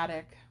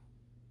dramatic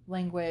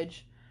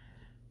language.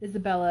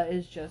 Isabella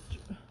is just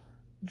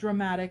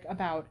dramatic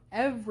about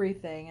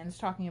everything, and is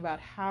talking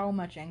about how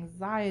much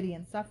anxiety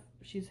and stuff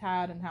she's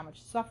had, and how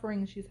much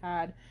suffering she's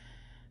had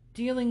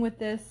dealing with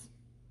this.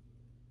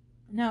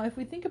 Now, if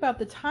we think about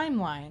the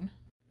timeline,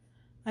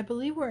 I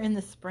believe we're in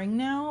the spring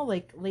now,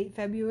 like late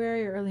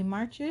February or early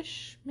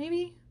March-ish,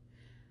 maybe?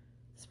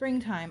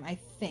 Springtime, I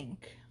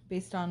think,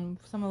 based on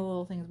some of the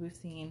little things we've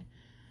seen.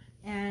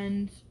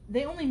 And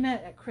they only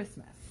met at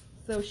Christmas.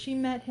 So she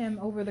met him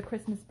over the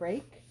Christmas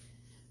break.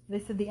 They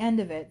said the end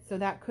of it, so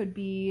that could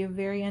be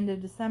very end of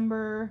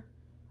December.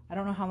 I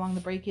don't know how long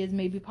the break is,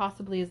 maybe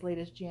possibly as late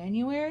as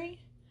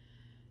January.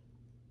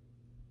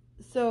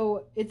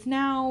 So it's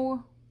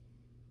now,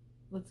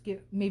 let's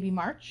get maybe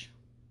March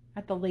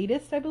at the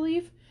latest, I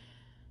believe.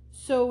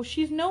 So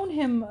she's known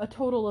him a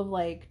total of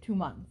like 2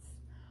 months,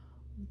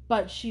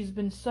 but she's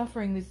been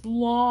suffering these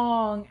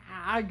long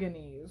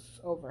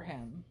agonies over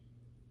him.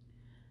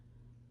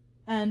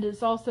 And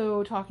it's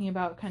also talking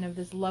about kind of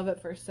this love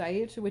at first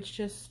sight, which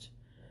just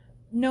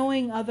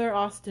knowing other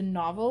Austen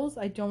novels,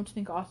 I don't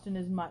think Austen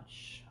is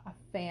much a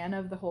fan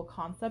of the whole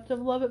concept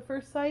of love at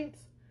first sight.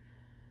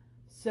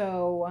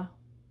 So,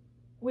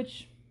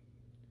 which,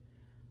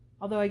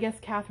 although I guess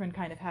Catherine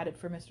kind of had it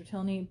for Mr.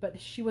 Tilney, but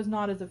she was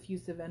not as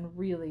effusive and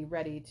really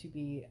ready to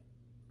be.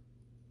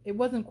 It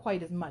wasn't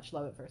quite as much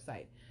love at first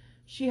sight.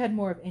 She had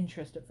more of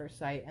interest at first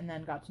sight and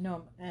then got to know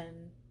him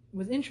and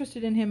was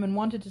interested in him and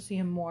wanted to see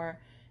him more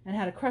and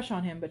had a crush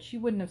on him, but she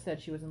wouldn't have said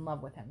she was in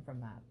love with him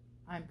from that.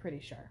 I'm pretty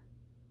sure.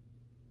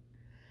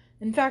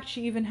 In fact,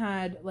 she even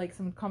had like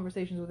some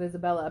conversations with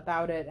Isabella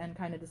about it and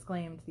kind of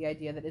disclaimed the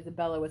idea that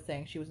Isabella was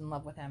saying she was in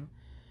love with him.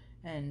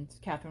 And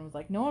Catherine was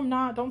like, no, I'm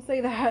not. Don't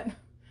say that.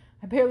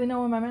 I barely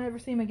know him. I might never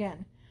see him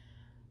again.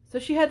 So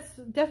she had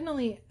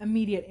definitely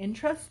immediate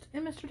interest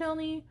in Mr.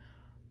 Tilney,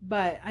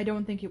 but I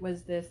don't think it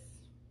was this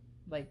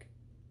like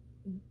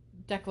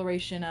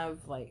declaration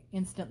of like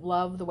instant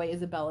love the way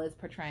Isabella is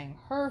portraying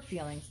her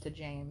feelings to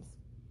James.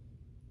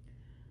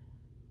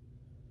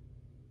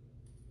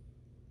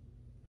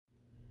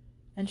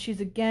 And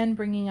she's again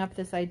bringing up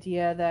this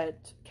idea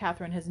that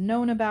Catherine has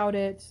known about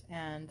it,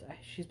 and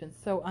she's been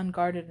so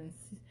unguarded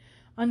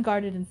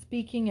in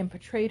speaking and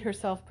portrayed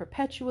herself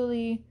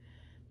perpetually,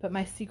 but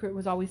my secret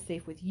was always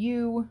safe with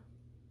you.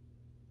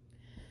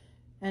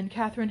 And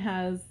Catherine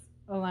has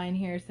a line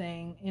here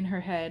saying in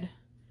her head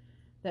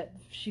that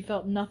she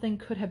felt nothing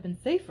could have been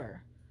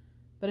safer,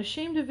 but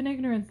ashamed of an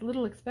ignorance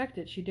little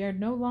expected, she dared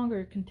no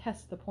longer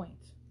contest the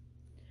point.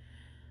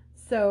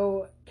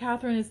 So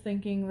Catherine is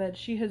thinking that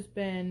she has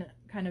been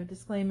kind of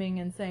disclaiming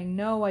and saying,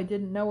 no, I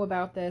didn't know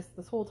about this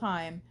whole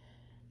time.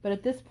 But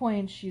at this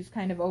point, she's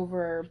kind of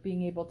over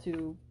being able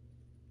to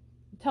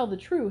tell the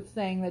truth,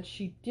 saying that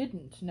she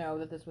didn't know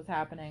that this was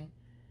happening,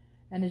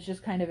 and is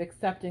just kind of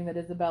accepting that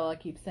Isabella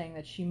keeps saying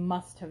that she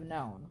must have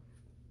known.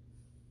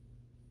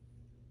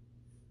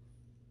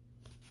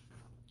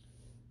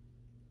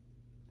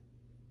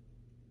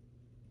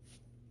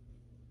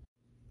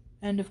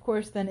 And of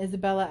course, then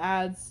Isabella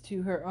adds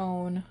to her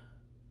own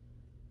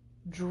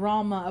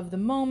drama of the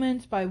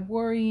moment by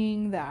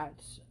worrying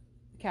that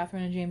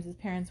Catherine and James's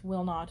parents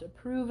will not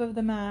approve of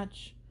the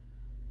match,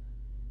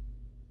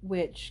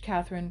 which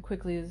Catherine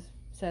quickly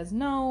says,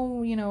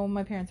 no,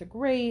 my parents are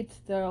great.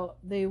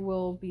 They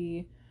will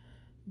be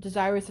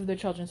desirous of their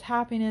children's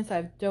happiness. I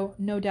have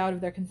no doubt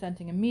of their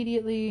consenting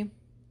immediately.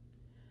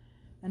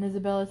 And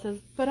Isabella says,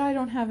 but I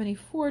don't have any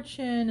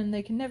fortune, and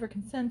they can never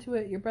consent to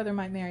it. Your brother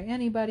might marry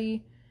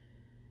anybody.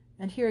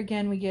 And here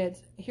again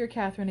here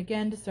Catherine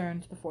again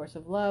discerns the force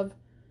of love,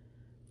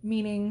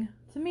 meaning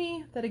to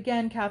me that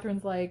again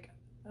Catherine's like,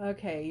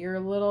 okay,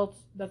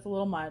 that's a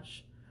little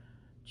much.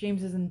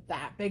 James isn't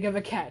that big of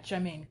a catch. I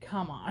mean,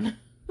 come on.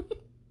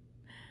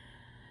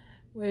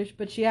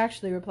 But she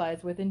actually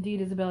replies with, indeed,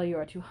 Isabella, you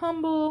are too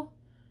humble.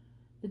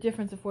 The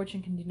difference of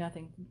fortune can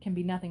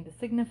be nothing to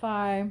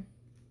signify.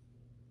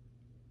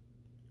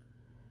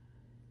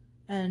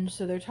 And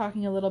so they're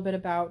talking a little bit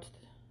about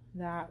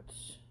that.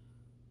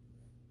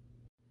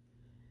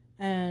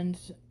 And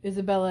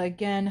Isabella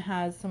again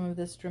has some of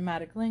this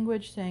dramatic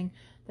language saying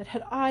that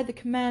had I the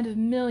command of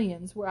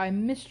millions, were I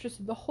mistress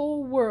of the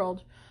whole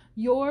world,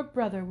 your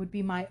brother would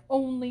be my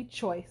only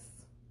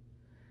choice.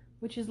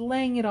 Which is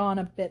laying it on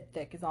a bit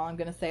thick, is all I'm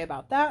going to say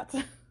about that.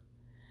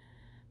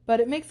 But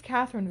it makes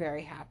Catherine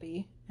very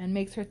happy and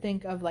makes her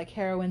think of like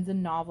heroines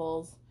in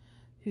novels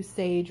who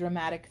say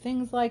dramatic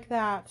things like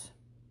that.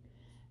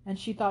 And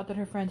she thought that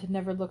her friend had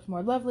never looked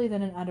more lovely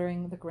than in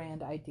uttering the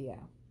grand idea.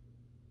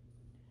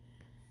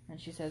 And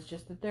she says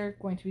just that they're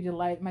going to be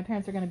delighted. My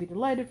parents are going to be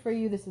delighted for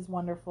you. This is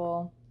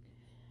wonderful.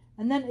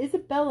 And then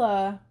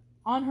Isabella,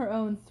 on her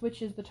own,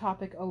 switches the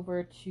topic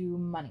over to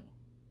money,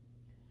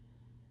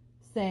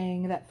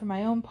 saying that for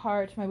my own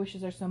part, my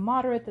wishes are so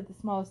moderate that the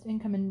smallest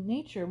income in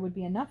nature would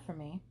be enough for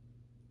me.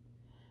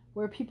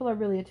 Where people are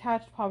really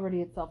attached,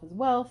 poverty itself is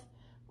wealth.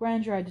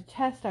 Grandeur I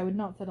detest. I would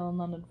not settle in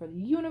London for the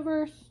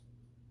universe,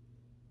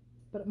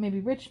 but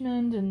maybe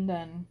Richmond,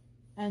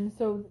 and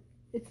so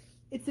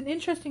it's an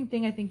interesting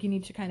thing. I think you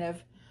need to kind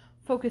of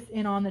focus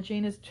in on that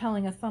Jane is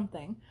telling us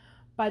something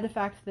by the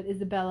fact that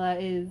Isabella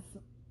is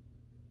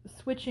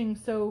switching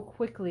so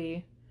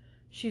quickly.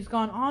 She's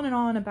gone on and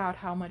on about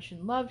how much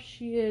in love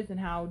she is and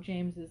how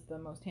James is the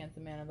most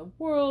handsome man in the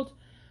world,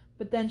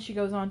 but then she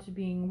goes on to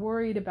being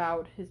worried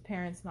about his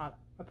parents not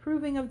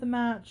approving of the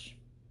match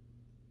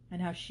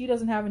and how she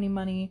doesn't have any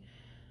money,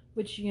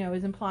 which,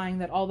 is implying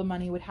that all the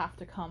money would have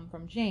to come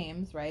from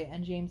James, right,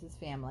 and James's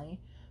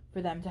family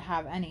for them to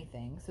have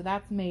anything. So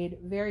that's made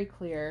very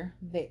clear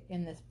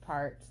in this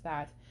part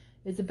that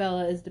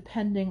Isabella is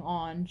depending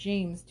on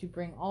James to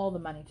bring all the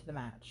money to the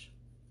match.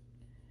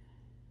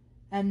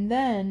 And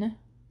then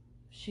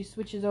she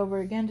switches over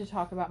again to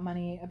talk about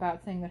money,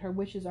 about saying that her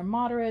wishes are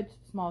moderate,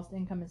 smallest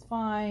income is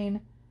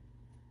fine.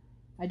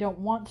 I don't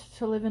want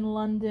to live in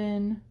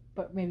London,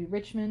 but maybe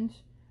Richmond,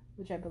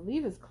 which I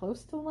believe is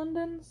close to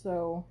London,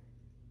 so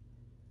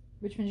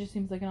Richmond just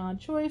seems like an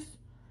odd choice.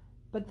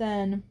 But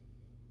then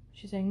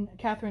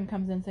Catherine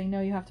comes in saying,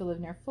 no, you have to live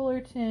near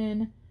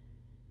Fullerton.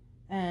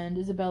 And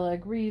Isabella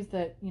agrees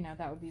that,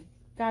 that would be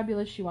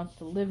fabulous. She wants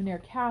to live near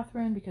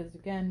Catherine because,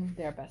 again,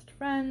 they're best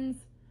friends.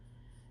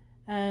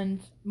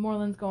 And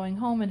Morland's going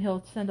home, and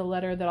he'll send a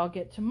letter that I'll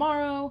get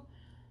tomorrow.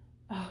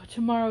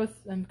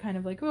 I'm kind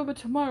of like, but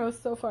tomorrow's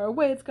so far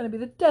away. It's going to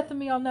be the death of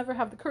me. I'll never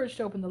have the courage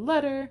to open the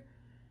letter.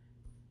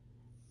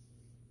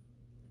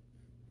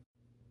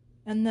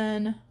 And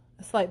then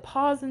a slight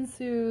pause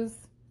ensues,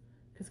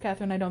 because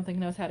Catherine, I don't think,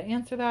 knows how to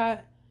answer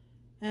that.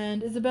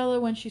 And Isabella,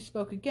 when she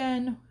spoke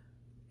again,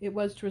 it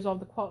was to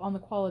resolve on the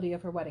quality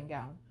of her wedding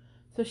gown.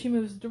 So she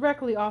moves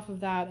directly off of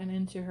that and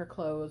into her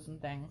clothes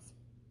and things.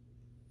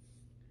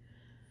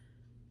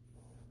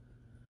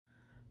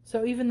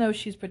 So even though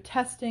she's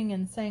protesting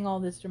and saying all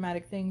this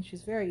dramatic thing,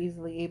 she's very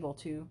easily able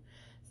to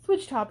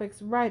switch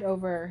topics right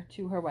over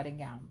to her wedding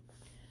gown.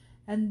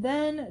 And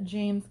then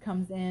James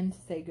comes in to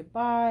say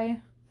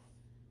goodbye,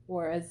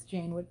 or as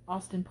Jane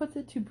Austen puts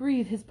it, to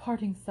breathe his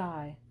parting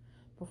sigh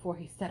before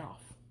he set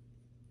off.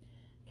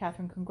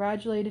 Catherine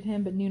congratulated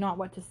him, but knew not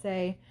what to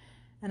say.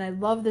 And I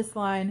love this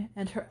line,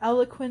 and her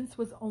eloquence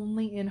was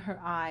only in her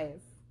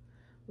eyes,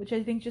 which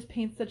I think just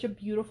paints such a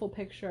beautiful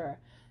picture,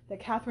 that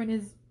Catherine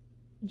is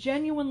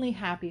genuinely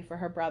happy for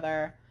her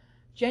brother,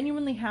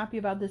 genuinely happy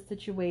about this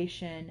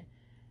situation,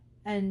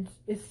 and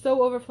is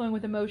so overflowing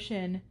with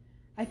emotion.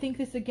 I think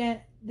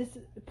this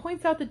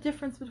points out the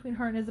difference between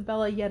her and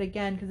Isabella yet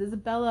again, because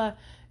Isabella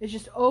is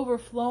just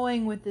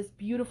overflowing with this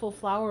beautiful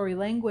flowery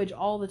language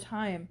all the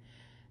time,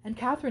 and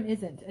Catherine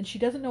isn't, and she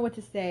doesn't know what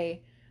to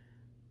say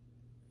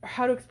or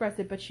how to express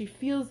it, but she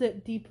feels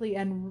it deeply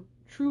and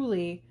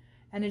truly,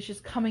 and it's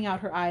just coming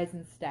out her eyes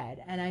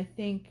instead. And I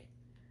think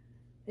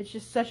it's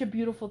just such a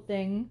beautiful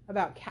thing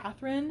about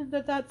Catherine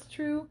that that's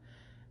true.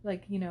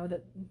 Like,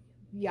 that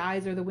the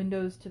eyes are the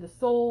windows to the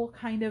soul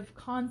kind of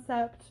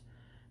concept,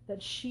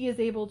 that she is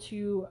able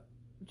to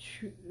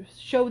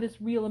show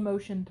this real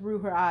emotion through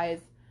her eyes.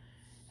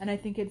 And I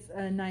think it's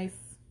a nice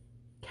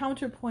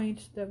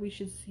counterpoint that we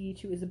should see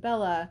to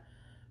Isabella,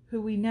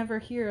 who we never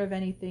hear of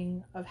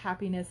anything of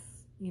happiness,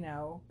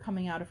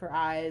 coming out of her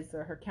eyes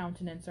or her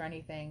countenance or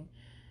anything.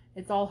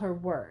 It's all her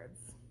words,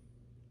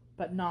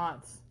 but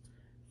not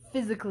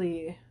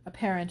physically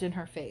apparent in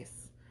her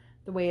face,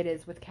 the way it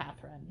is with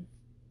Catherine,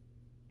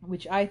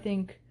 which I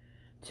think,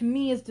 to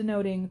me, is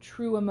denoting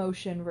true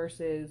emotion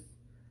versus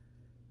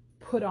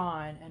put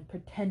on and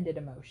pretended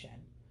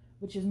emotion,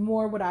 which is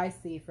more what I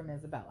see from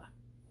Isabella.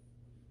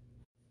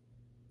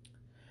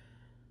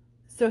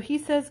 So he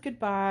says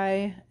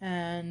goodbye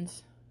and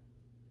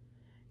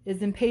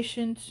is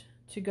impatient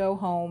to go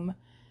home,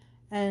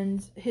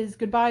 and his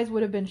goodbyes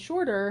would have been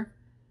shorter,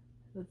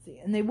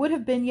 and they would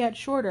have been yet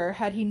shorter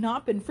had he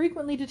not been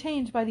frequently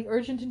detained by the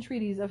urgent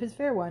entreaties of his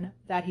fair one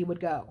that he would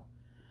go.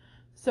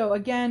 So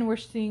again, we're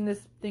seeing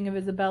this thing of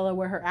Isabella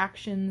where her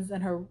actions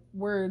and her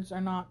words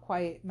are not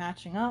quite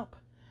matching up,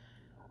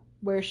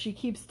 where she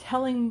keeps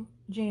telling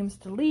James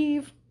to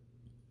leave,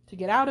 to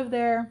get out of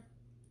there,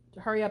 to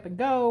hurry up and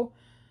go,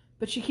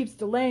 but she keeps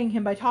delaying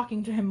him by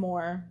talking to him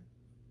more.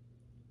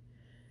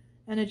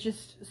 And it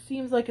just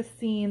seems like a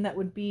scene that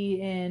would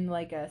be in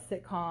like a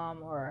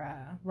sitcom or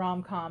a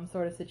rom-com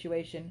sort of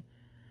situation,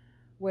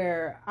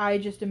 where I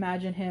just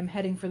imagine him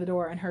heading for the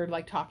door and her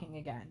like talking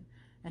again,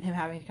 and him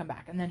having to come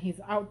back, and then he's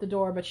out the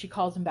door but she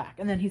calls him back,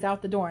 and then he's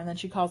out the door and then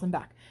she calls him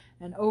back,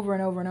 and over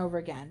and over and over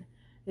again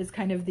is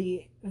kind of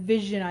the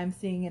vision I'm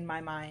seeing in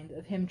my mind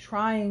of him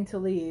trying to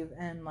leave,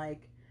 and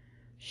like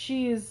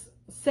she's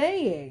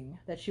saying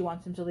that she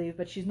wants him to leave,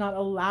 but she's not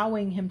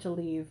allowing him to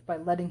leave by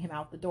letting him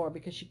out the door,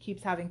 because she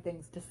keeps having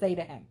things to say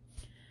to him.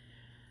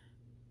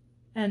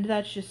 And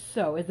that's just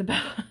so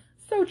Isabella,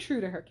 so true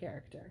to her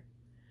character.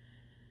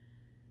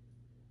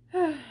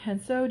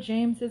 And so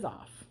James is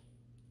off.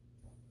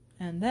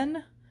 And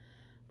then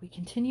we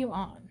continue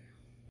on.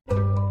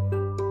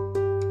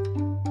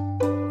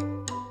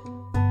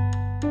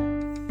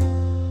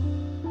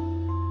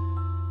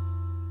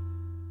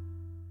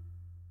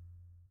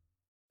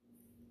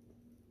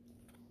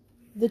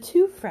 The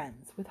two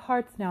friends, with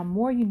hearts now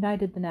more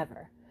united than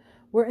ever,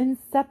 were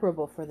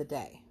inseparable for the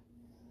day,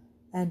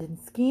 and in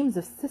schemes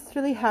of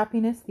sisterly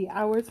happiness the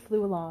hours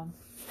flew along.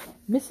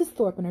 Mrs.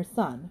 Thorpe and her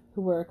son,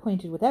 who were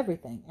acquainted with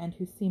everything, and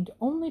who seemed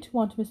only to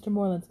want Mr.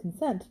 Morland's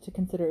consent to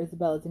consider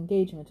Isabella's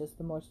engagement as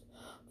the most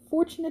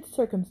fortunate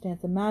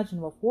circumstance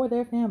imaginable for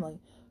their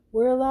family,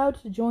 were allowed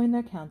to join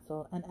their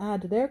council, and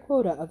add their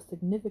quota of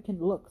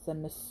significant looks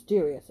and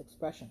mysterious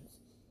expressions,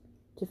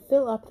 to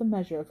fill up the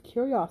measure of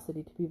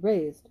curiosity to be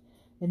raised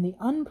in the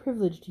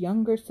unprivileged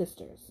younger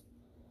sisters.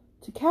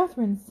 To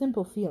Catherine's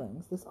simple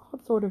feelings, this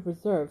odd sort of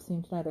reserve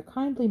seemed neither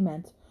kindly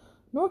meant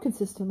nor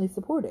consistently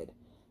supported,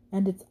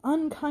 and its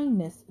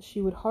unkindness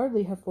she would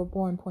hardly have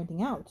forborne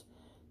pointing out,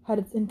 had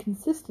its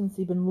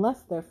inconsistency been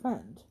less their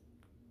friend.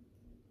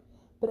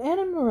 But Anne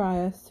and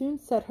Maria soon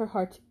set her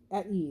heart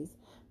at ease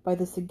by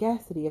the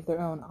sagacity of their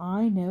own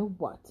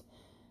I-know-what,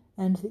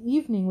 and the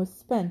evening was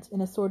spent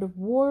in a sort of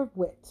war of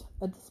wit,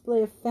 a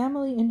display of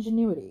family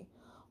ingenuity,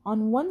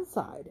 On one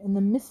side, in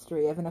the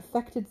mystery of an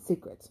affected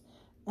secret,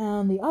 and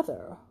on the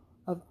other,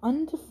 of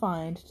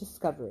undefined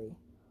discovery,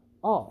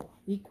 all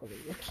equally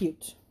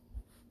acute.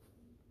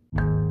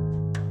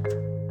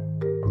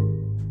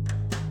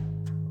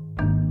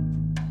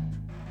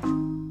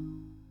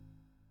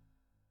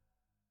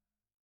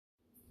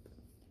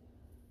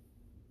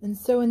 And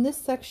so in this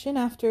section,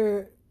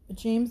 after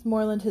James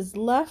Morland has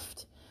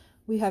left,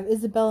 we have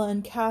Isabella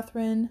and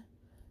Catherine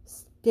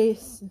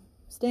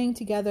staying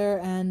together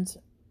and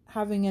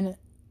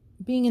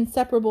being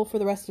inseparable for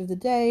the rest of the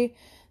day,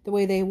 the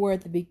way they were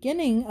at the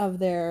beginning of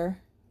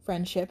their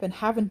friendship and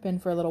haven't been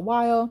for a little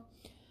while.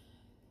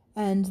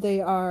 And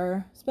they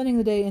are spending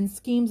the day in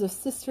schemes of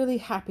sisterly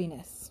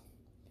happiness.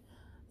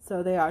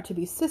 So they are to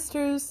be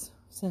sisters,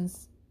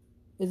 since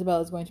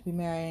Isabella is going to be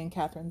marrying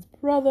Catherine's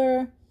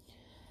brother.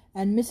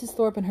 And Mrs.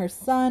 Thorpe and her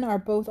son are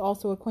both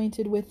also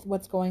acquainted with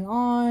what's going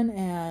on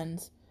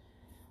and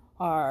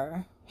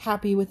are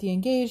happy with the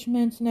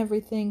engagement and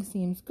everything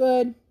seems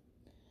good.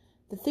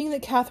 The thing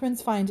that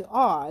Catherine's finds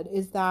odd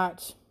is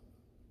that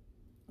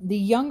the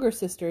younger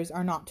sisters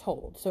are not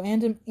told. So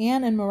Anne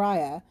and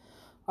Maria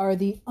are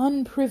the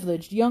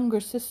unprivileged younger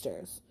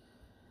sisters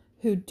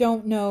who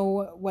don't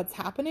know what's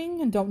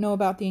happening and don't know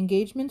about the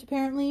engagement,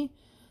 apparently,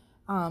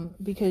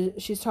 because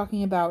she's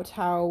talking about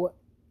how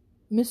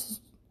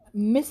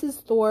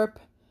Mrs. Thorpe,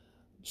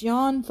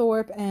 John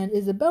Thorpe, and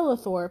Isabella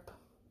Thorpe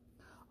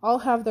all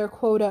have their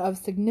quota of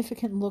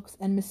significant looks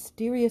and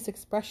mysterious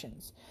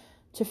expressions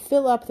to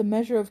fill up the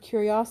measure of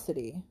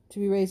curiosity to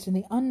be raised in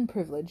the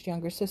unprivileged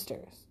younger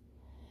sisters.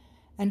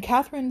 And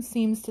Catherine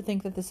seems to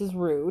think that this is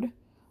rude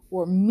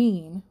or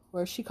mean,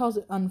 or she calls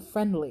it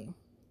unfriendly.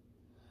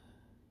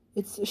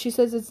 She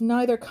says it's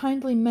neither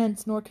kindly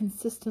meant nor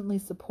consistently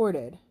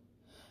supported.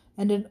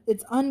 And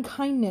its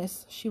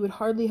unkindness she would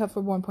hardly have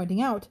forborne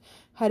pointing out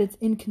had its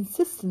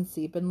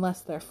inconsistency been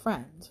less their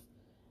friend.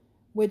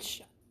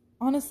 Which,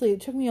 honestly,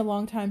 it took me a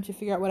long time to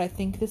figure out what I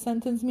think this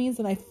sentence means,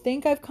 and I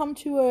think I've come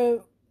to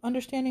a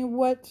understanding of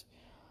what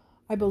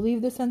I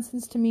believe this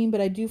sentence to mean,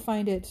 but I do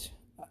find it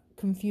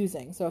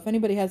confusing. So if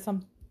anybody has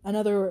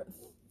another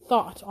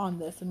thought on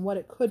this and what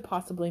it could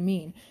possibly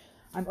mean,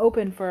 I'm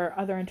open for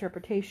other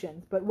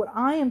interpretations. But what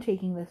I am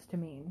taking this to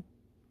mean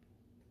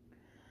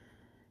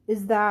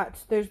is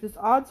that there's this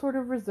odd sort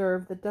of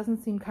reserve that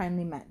doesn't seem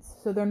kindly meant.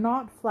 So they're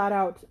not flat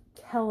out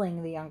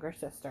telling the younger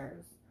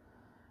sisters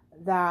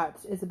that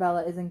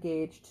Isabella is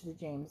engaged to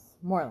James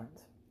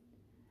Morland.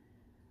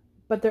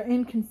 But they're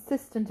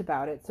inconsistent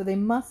about it, so they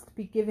must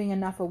be giving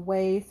enough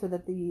away so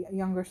that the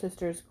younger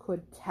sisters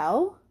could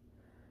tell.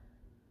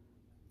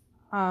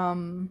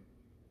 And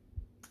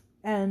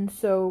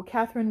so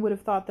Catherine would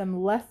have thought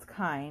them less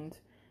kind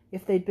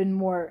if the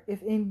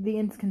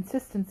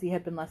inconsistency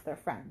had been less their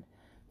friend.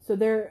 So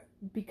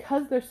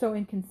because they're so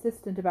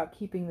inconsistent about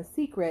keeping the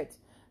secret,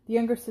 the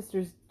younger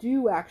sisters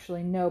do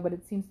actually know, but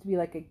it seems to be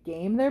like a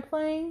game they're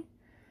playing.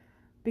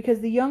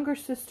 Because the younger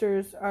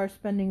sisters are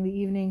spending the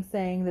evening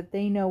saying that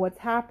they know what's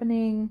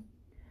happening,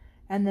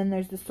 and then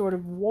there's this sort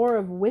of war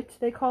of wit,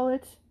 they call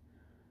it,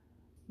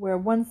 where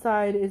one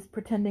side is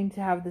pretending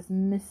to have this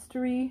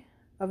mystery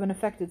of an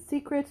affected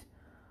secret,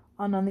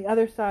 and on the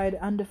other side,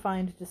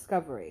 undefined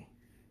discovery,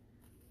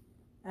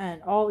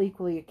 and all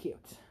equally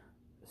acute.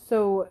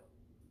 So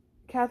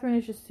Catherine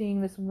is just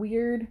seeing this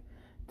weird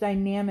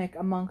dynamic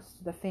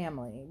amongst the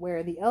family,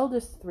 where the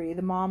eldest three,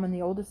 the mom and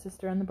the oldest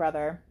sister and the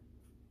brother,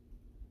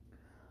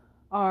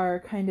 are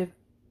kind of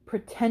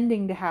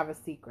pretending to have a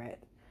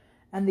secret,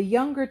 and the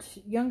younger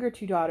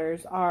two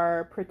daughters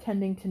are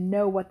pretending to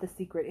know what the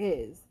secret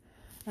is.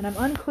 And I'm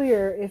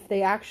unclear if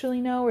they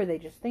actually know or they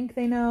just think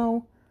they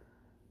know.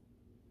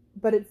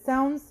 But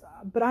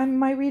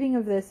my reading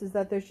of this is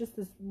that there's just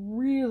this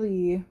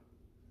really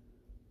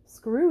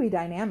screwy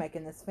dynamic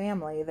in this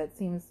family that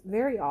seems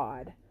very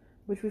odd,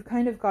 which we've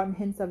kind of gotten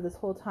hints of this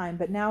whole time.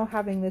 But now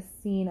having this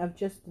scene of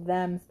just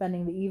them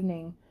spending the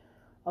evening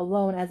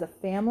alone as a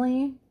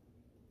family,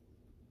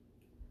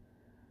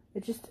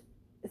 it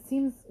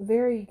seems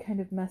very kind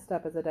of messed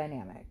up as a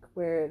dynamic,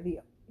 where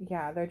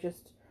they're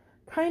just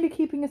kind of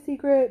keeping a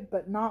secret,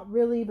 but not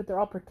really, but they're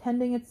all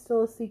pretending it's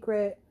still a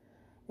secret.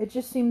 It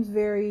just seems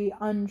very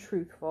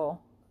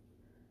untruthful.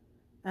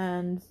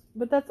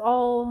 But that's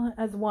all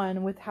as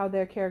one with how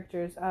their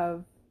characters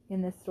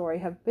in this story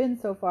have been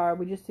so far.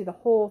 We just see the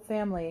whole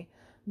family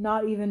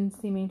not even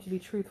seeming to be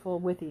truthful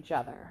with each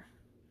other.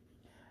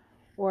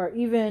 Or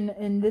even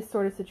in this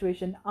sort of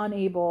situation,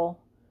 unable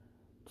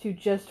to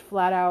just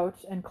flat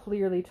out and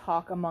clearly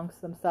talk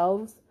amongst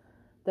themselves.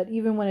 That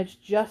even when it's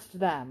just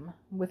them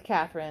with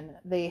Catherine,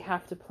 they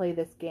have to play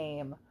this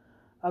game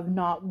of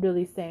not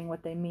really saying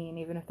what they mean,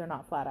 even if they're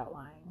not flat out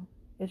lying.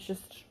 It's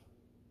just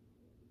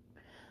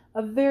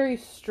a very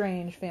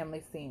strange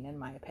family scene, in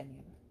my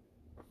opinion.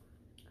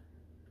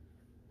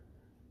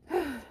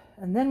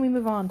 And then we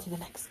move on to the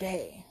next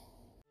day.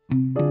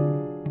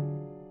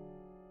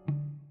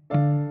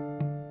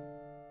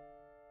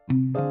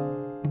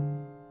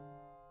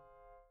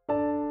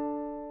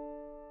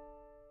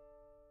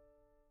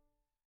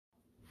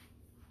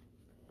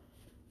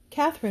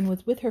 Catherine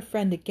was with her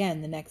friend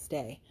again the next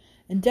day,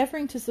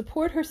 endeavoring to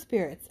support her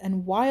spirits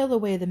and while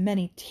away the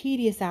many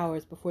tedious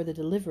hours before the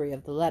delivery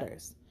of the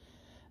letters.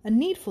 A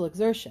needful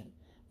exertion,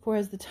 for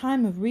as the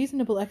time of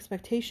reasonable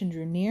expectation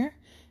drew near,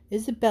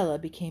 Isabella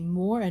became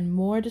more and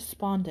more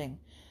desponding,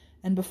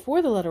 and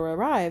before the letter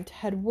arrived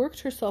had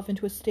worked herself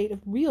into a state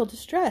of real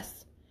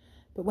distress.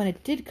 But when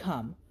it did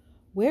come,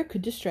 where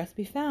could distress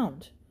be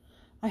found?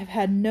 I have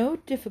had no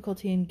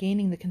difficulty in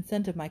gaining the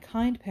consent of my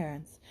kind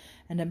parents,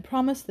 and am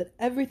promised that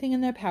everything in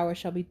their power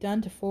shall be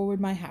done to forward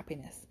my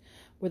happiness,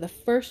 were the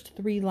first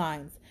 3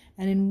 lines,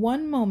 and in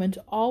one moment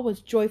all was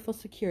joyful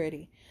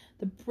security.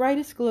 The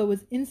brightest glow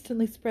was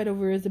instantly spread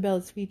over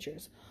Isabella's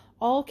features.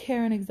 All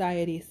care and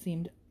anxiety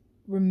seemed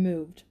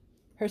removed.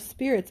 Her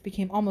spirits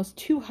became almost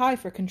too high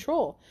for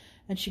control,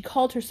 and she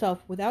called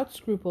herself without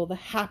scruple the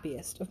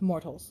happiest of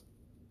mortals.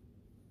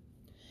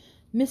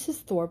 Mrs.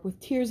 Thorpe, with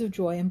tears of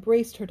joy,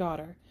 embraced her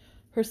daughter,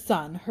 her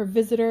son, her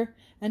visitor,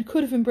 and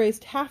could have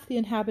embraced half the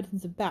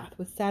inhabitants of Bath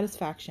with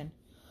satisfaction.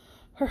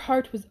 Her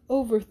heart was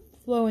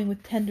overflowing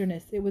with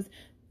tenderness. It was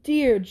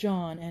dear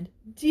John and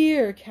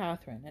dear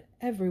Catherine at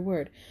every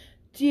word.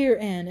 Dear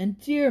Anne and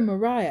dear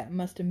Maria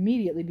must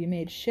immediately be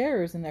made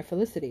sharers in their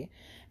felicity,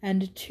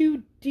 and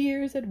 2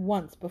 dears at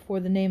once before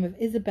the name of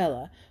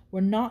Isabella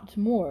were not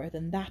more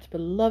than that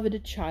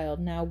beloved child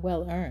now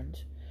well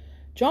earned.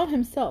 John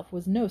himself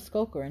was no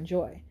skulker in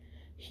joy.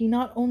 He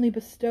not only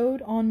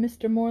bestowed on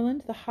Mr.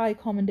 Morland the high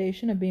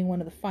commendation of being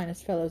one of the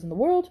finest fellows in the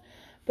world,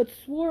 but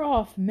swore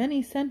off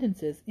many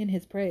sentences in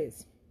his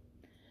praise.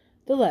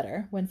 The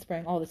letter, when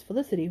sprang all this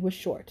felicity, was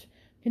short,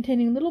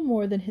 containing little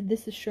more than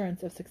this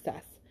assurance of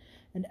success,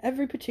 and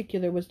every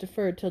particular was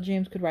deferred till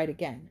James could write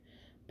again.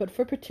 But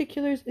for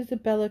particulars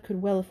Isabella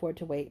could well afford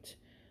to wait.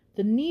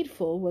 The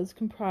needful was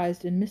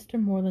comprised in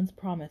Mr. Morland's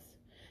promise.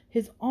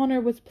 His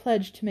honour was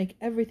pledged to make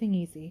everything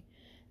easy,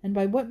 and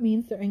by what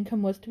means their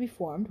income was to be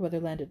formed, whether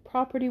landed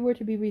property were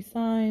to be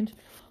resigned,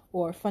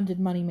 or funded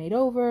money made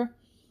over,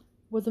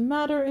 was a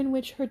matter in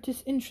which her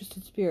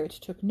disinterested spirit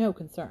took no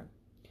concern.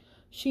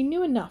 She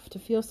knew enough to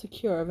feel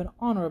secure of an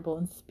honourable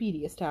and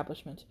speedy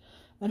establishment,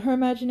 and her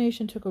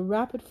imagination took a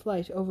rapid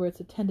flight over its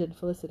attendant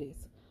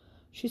felicities.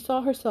 She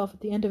saw herself at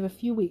the end of a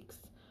few weeks,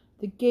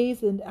 the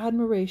gaze and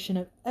admiration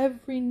of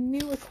every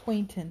new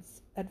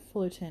acquaintance at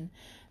Fullerton,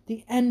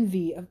 the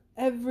envy of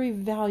every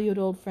valued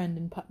old friend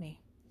in Putney,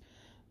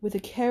 with a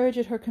carriage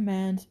at her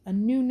command, a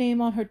new name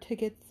on her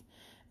tickets,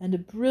 and a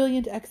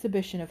brilliant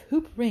exhibition of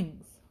hoop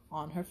rings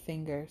on her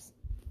fingers.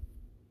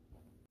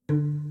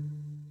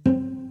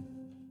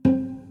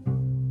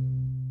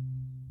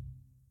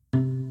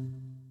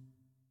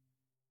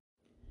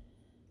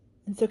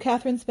 And so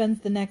Catherine spends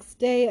the next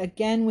day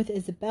again with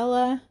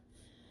Isabella,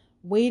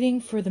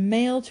 waiting for the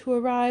mail to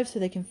arrive so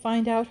they can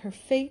find out her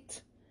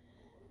fate.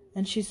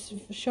 And she's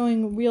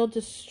showing real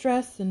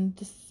distress and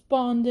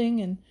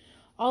desponding and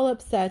all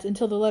upset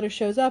until the letter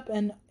shows up,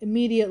 and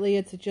immediately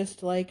it's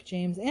just like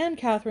James and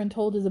Catherine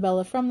told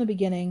Isabella from the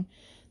beginning,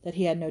 that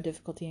he had no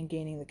difficulty in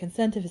gaining the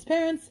consent of his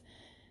parents,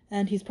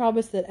 and he's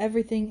promised that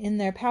everything in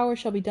their power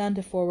shall be done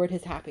to forward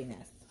his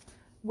happiness,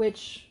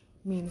 which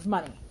means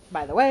money,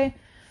 by the way.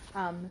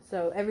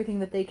 So everything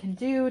that they can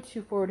do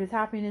to forward his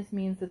happiness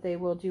means that they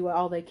will do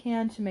all they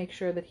can to make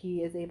sure that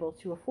he is able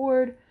to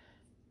afford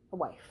a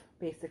wife,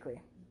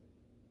 basically.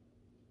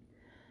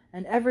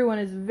 And everyone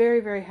is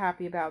very, very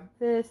happy about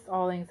this.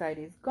 All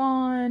anxiety is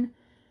gone.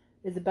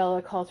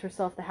 Isabella calls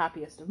herself the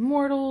happiest of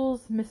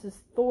mortals. Mrs.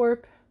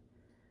 Thorpe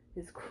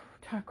is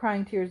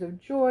crying tears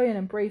of joy and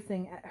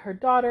embracing her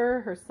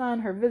daughter, her son,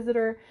 her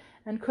visitor,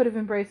 and could have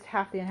embraced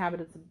half the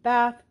inhabitants of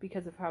Bath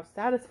because of how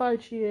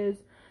satisfied she is.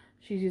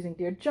 She's using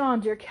dear John,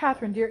 dear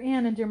Catherine, dear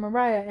Anne, and dear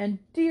Maria, and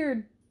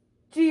dear,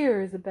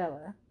 dear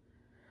Isabella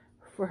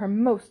for her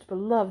most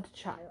beloved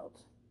child.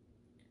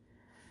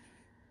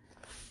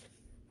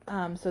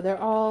 So they're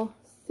all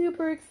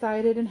super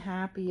excited and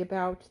happy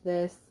about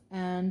this,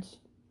 and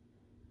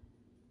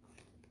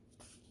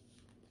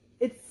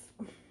it's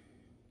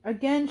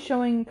again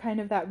showing kind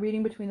of that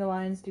reading between the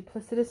lines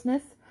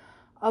duplicitousness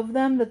of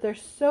them, that they're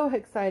so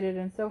excited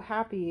and so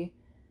happy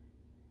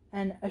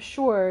and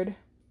assured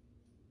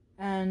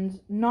and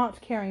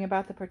not caring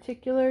about the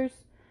particulars,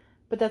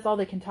 but that's all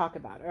they can talk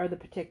about are the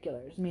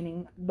particulars,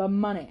 meaning the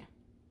money.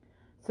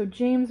 So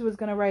James was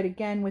going to write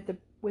again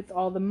with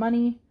all the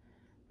money,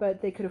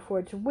 but they could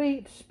afford to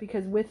wait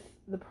because with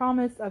the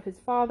promise of his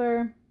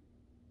father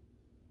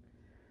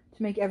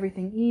to make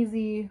everything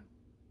easy,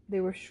 they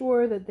were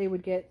sure that they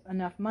would get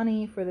enough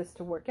money for this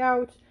to work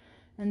out,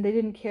 and they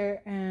didn't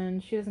care,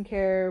 and she doesn't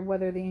care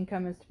whether the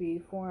income is to be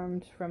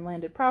formed from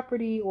landed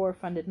property or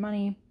funded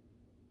money.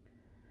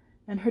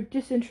 And her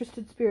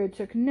disinterested spirit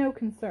took no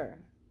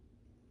concern.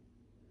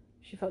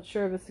 She felt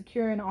sure of a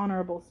secure and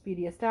honorable,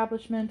 speedy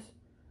establishment.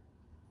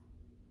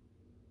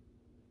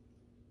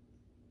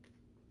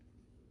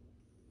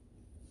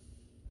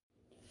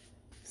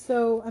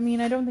 So,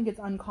 I don't think it's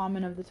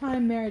uncommon of the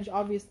time. Marriage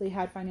obviously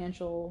had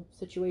financial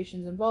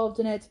situations involved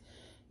in it.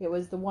 It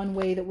was the one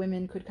way that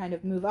women could kind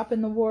of move up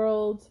in the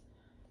world.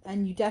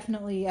 And you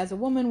definitely, as a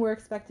woman, were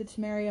expected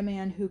to marry a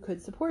man who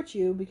could support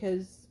you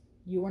because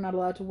you were not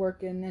allowed to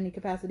work in any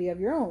capacity of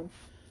your own.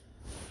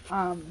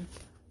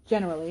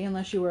 Generally,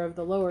 unless you were of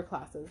the lower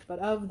classes. But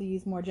of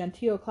these more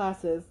genteel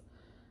classes,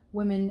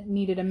 women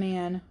needed a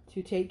man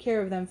to take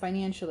care of them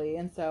financially,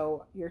 and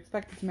so you're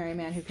expected to marry a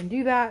man who can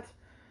do that.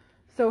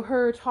 So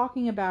her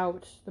talking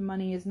about the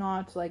money is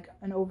not like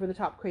an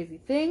over-the-top crazy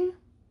thing,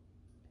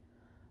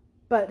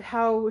 but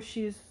how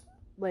she's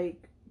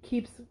like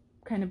keeps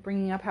kind of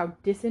bringing up how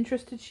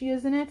disinterested she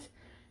is in it,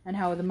 and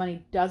how the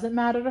money doesn't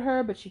matter to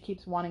her, but she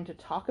keeps wanting to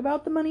talk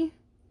about the money,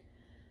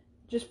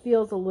 just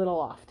feels a little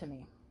off to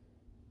me.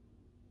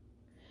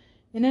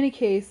 In any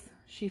case,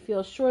 she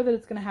feels sure that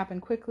it's going to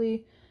happen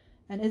quickly,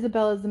 and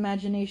Isabella's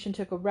imagination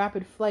took a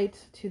rapid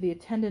flight to the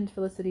attendant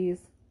felicities,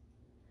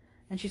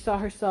 and she saw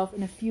herself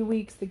in a few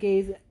weeks the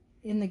gaze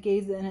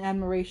and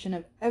admiration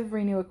of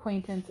every new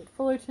acquaintance at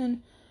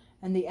Fullerton,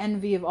 and the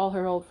envy of all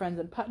her old friends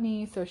in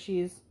Putney. So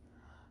she's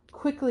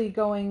quickly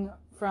going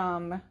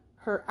from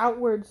her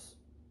outward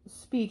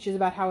speech is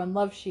about how in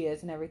love she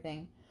is and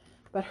everything,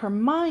 but her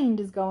mind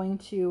is going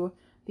to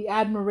the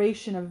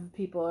admiration of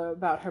people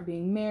about her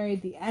being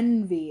married, the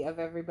envy of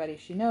everybody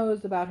she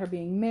knows about her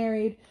being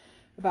married,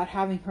 about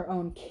having her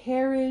own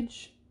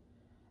carriage,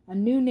 a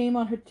new name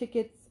on her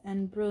tickets,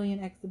 and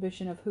brilliant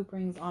exhibition of hoop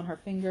rings on her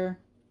finger.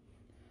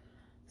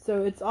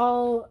 So it's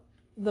all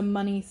the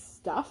money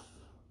stuff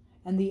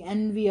and the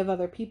envy of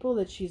other people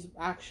that she's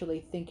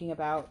actually thinking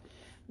about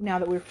now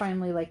that we're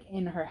finally like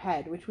in her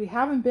head, which we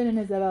haven't been in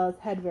Isabella's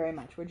head very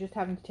much. We're just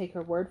having to take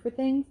her word for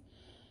things.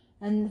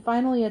 And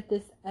finally at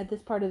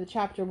this part of the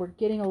chapter, we're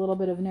getting a little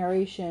bit of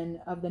narration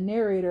of the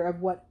narrator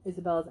of what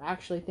Isabella's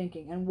actually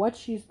thinking. And what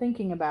she's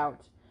thinking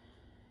about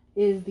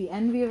is the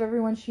envy of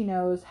everyone she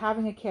knows,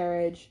 having a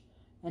carriage,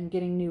 and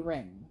getting new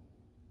rings.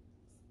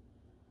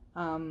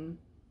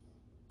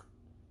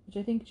 Which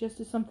I think just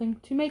is something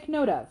to make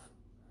note of.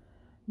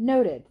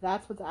 Noted.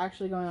 That's what's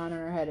actually going on in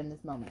her head in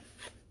this moment.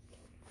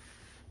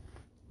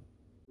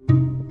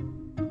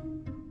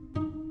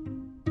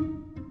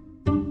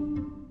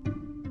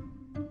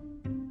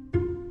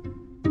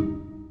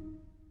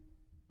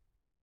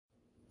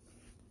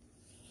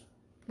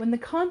 When the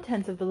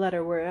contents of the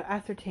letter were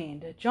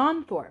ascertained,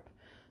 John Thorpe,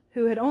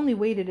 who had only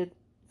waited its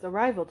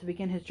arrival to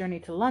begin his journey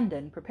to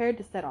London, prepared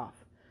to set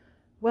off.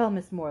 "Well,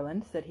 Miss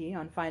Morland," said he,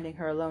 on finding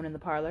her alone in the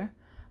parlour,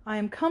 "I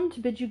am come to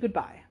bid you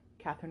good-bye."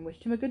 Catherine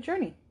wished him a good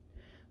journey.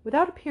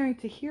 Without appearing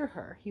to hear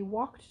her, he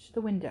walked to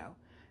the window,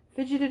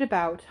 fidgeted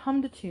about,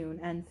 hummed a tune,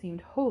 and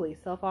seemed wholly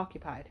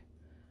self-occupied.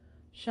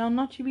 "Shall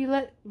not you be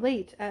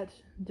late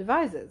at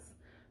Devizes?"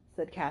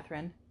 said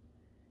Catherine.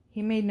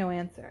 He made no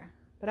answer,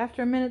 but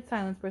after a minute's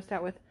silence burst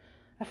out with,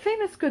 "A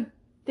famous good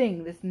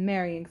thing, this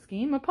marrying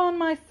scheme, upon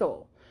my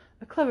soul!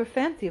 A clever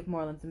fancy of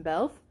Morland's and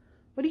Bell's.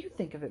 What do you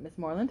think of it, Miss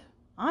Morland?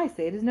 I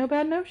say it is no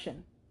bad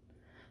notion."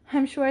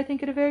 "I'm sure I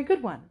think it a very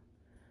good one."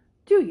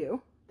 "Do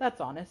you?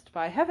 That's honest,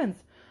 by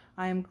heavens!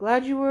 I am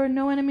glad you were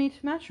no enemy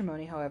to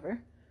matrimony,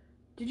 however.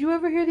 Did you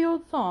ever hear the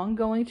old song,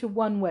 'Going to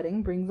one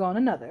wedding brings on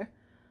another'?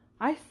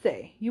 I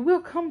say, you will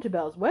come to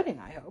Bell's wedding,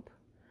 I hope."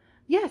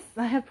 "Yes,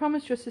 I have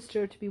promised your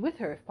sister to be with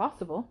her, if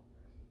possible."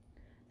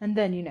 And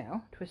then, you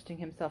know, twisting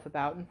himself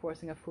about and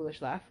forcing a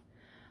foolish laugh,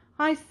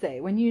 "I say,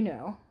 when you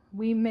know,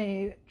 we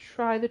may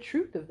try the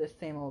truth of this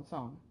same old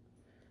song."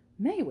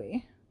 "May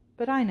we?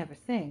 But I never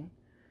sing."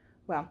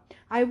 "Well,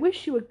 I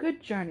wish you a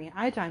good journey.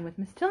 I dine with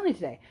Miss Tilney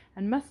today,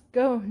 and must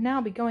now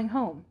be going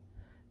home."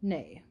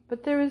 "Nay,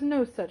 but there is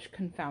no such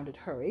confounded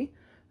hurry.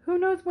 Who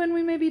knows when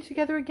we may be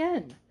together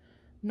again?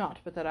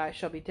 Not but that I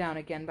shall be down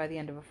again by the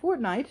end of a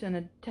fortnight, and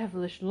a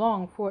devilish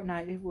long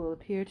fortnight it will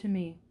appear to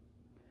me."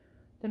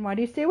 "Then why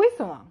do you stay away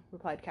so long?"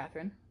 replied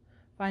Catherine,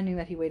 finding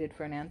that he waited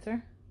for an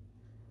answer.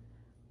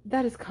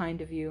 "That is kind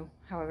of you,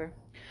 however.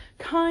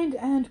 Kind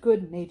and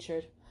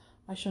good-natured.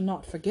 I shall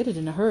not forget it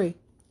in a hurry.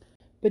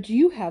 But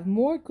you have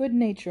more good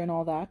nature in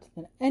all that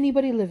than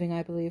anybody living,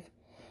 I believe.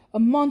 A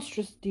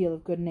monstrous deal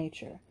of good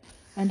nature.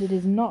 And it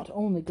is not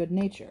only good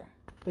nature,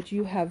 but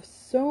you have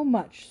so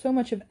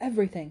much of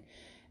everything,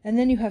 and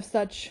then you have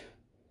such...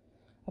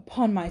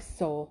 Upon my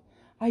soul,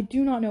 I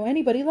do not know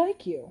anybody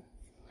like you.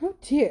 Oh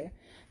dear,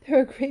 there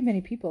are a great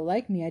many people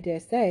like me, I dare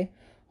say,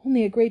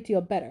 only a great deal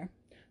better.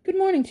 Good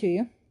morning to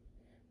you.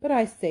 But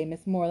I say,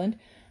 Miss Morland,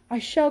 I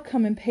shall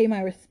come and pay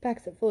my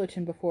respects at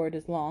Fullerton before it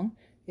is long,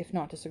 if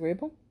not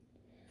disagreeable."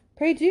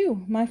 "Pray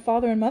do. My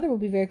father and mother will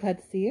be very glad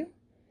to see you.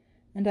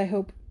 And I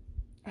hope,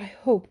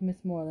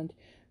 Miss Morland,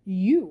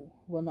 you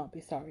will not be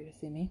sorry to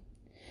see me."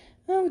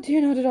 "Oh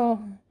dear, not at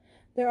all.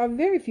 There are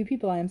very few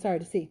people I am sorry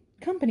to see.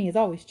 Company is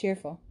always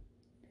cheerful."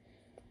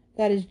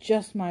 "That is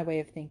just my way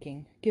of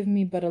thinking. Give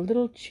me but a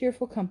little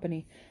cheerful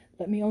company.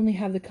 Let me only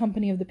have the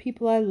company of the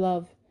people I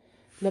love.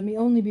 Let me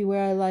only be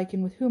where I like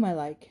and with whom I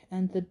like,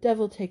 and the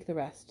devil take the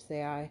rest,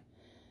 say I.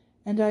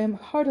 And I am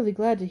heartily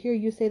glad to hear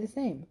you say the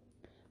same.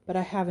 But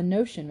I have a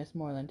notion, Miss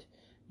Morland,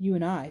 you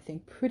and I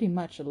think pretty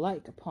much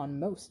alike upon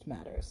most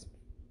matters."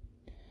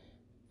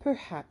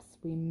 "Perhaps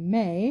we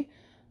may,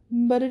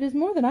 But it is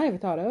more than I ever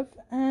thought of,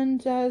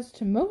 and as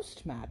to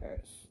most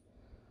matters,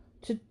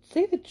 to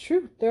say the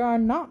truth, there are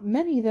not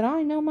many that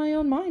I know my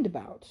own mind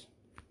about.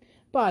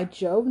 By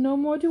Jove, no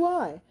more do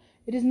I.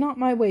 It is not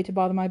my way to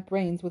bother my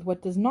brains with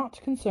what does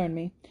not concern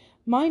me.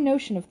 My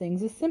notion of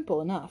things is simple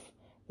enough.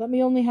 Let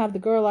me only have the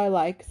girl I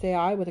like, say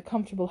I, with a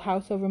comfortable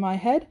house over my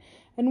head,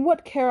 and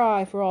what care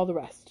I for all the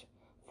rest?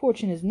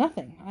 Fortune is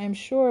nothing. I am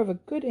sure of a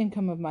good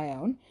income of my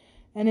own,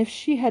 and if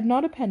she had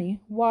not a penny,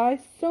 why,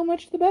 so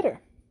much the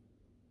better.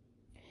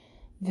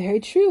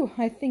 Very true,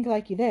 I think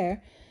like you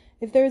there.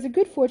 If there is a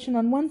good fortune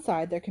on one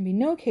side, there can be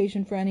no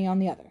occasion for any on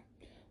the other,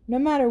 no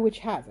matter which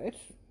has it,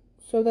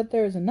 so that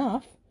there is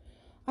enough.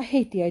 I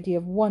hate the idea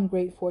of one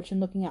great fortune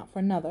looking out for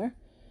another,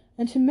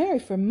 and to marry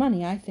for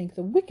money I think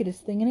the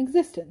wickedest thing in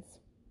existence.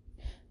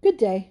 Good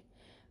day.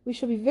 We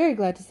shall be very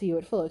glad to see you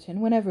at Fullerton,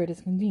 whenever it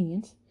is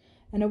convenient.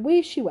 And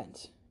away she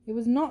went. It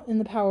was not in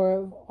the power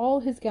of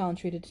all his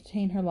gallantry to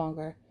detain her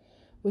longer.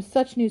 With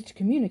such news to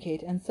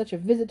communicate, and such a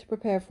visit to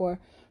prepare for,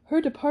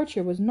 her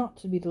departure was not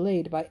to be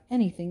delayed by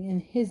anything in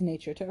his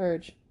nature to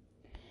urge.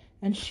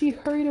 And she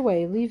hurried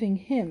away, leaving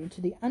him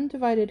to the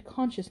undivided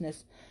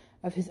consciousness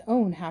of his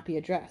own happy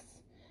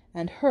address,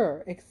 and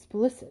her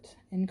explicit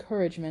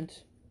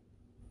encouragement.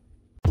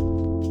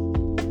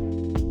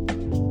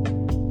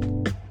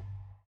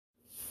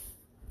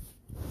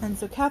 And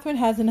so Catherine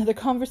has another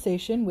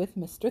conversation with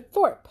Mr.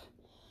 Thorpe.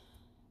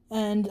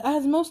 And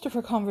as most of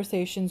her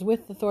conversations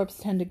with the Thorpes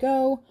tend to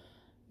go,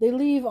 they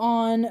leave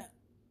on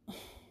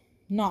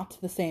not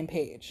the same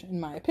page, in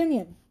my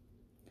opinion.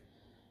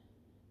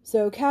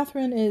 So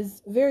Catherine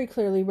is very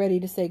clearly ready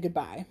to say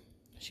goodbye.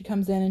 She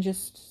comes in and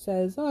just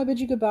says, "Oh, I bid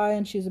you goodbye,"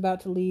 and she's about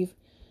to leave.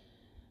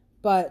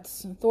 But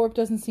Thorpe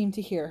doesn't seem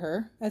to hear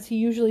her, as he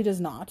usually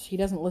does not. He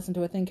doesn't listen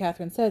to a thing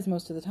Catherine says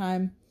most of the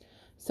time.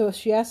 So if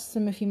she asks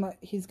him if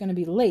he's going to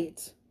be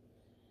late,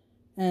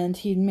 and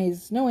he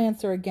makes no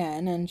answer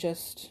again, and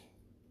just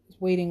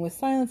is waiting with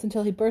silence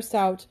until he bursts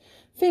out,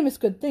 "Famous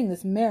good thing,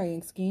 this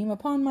marrying scheme,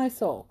 upon my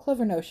soul.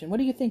 Clever notion. What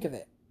do you think of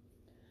it?"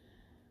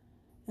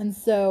 And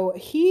so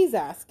he's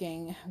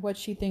asking what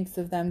she thinks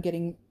of them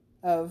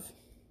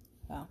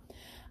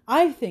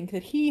I think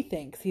that he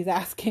thinks he's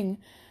asking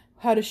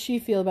how does she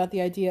feel about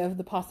the idea of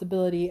the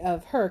possibility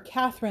of her,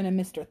 Catherine, and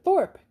Mr.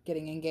 Thorpe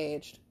getting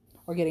engaged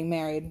or getting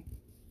married,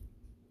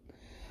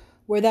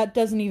 where that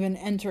doesn't even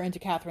enter into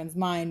Catherine's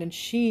mind, and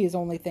she is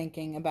only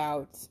thinking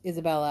about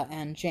Isabella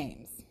and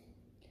James.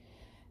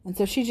 And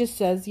so she just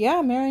says,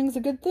 "Yeah, marrying's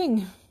a good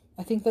thing.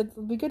 I think that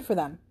will be good for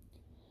them."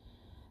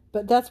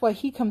 But that's why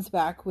he comes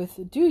back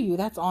with, "Do you?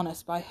 That's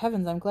honest. By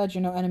heavens, I'm glad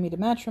you're no enemy to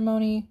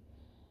matrimony.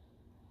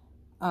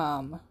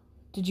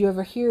 Did you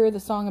ever hear the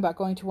song about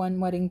going to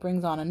one wedding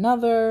brings on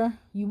another?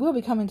 You will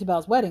be coming to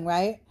Belle's wedding,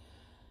 right?"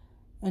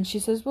 And she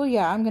says, "Well,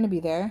 yeah, I'm going to be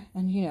there."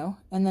 And,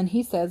 and then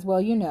he says, "Well,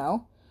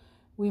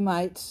 we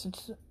might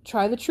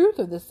try the truth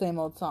of this same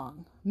old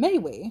song. May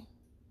we?"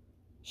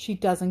 She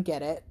doesn't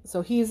get it.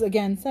 So he's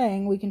again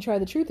saying we can try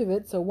the truth of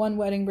it. So one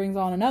wedding brings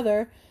on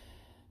another.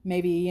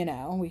 Maybe,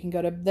 we can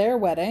go to their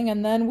wedding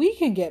and then we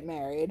can get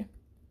married.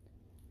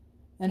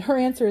 And her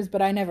answer is,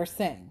 "But I never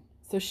sing."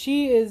 So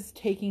she is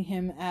taking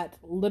him at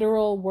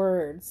literal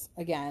words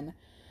again.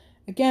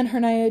 Again, her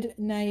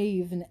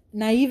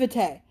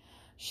naivete.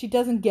 She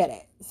doesn't get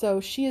it. So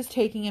she is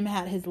taking him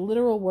at his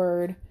literal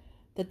word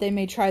that they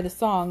may try the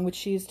song, which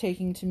she is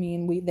taking to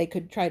mean they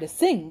could try to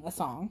sing a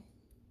song.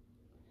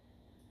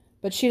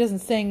 But she doesn't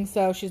sing,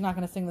 so she's not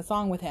going to sing the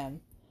song with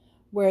him.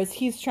 Whereas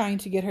he's trying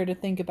to get her to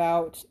think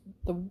about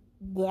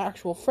the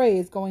actual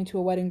phrase, "going to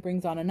a wedding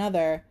brings on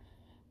another,"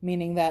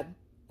 meaning that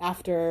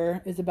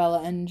after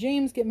Isabella and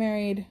James get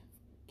married,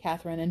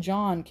 Catherine and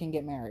John can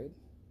get married.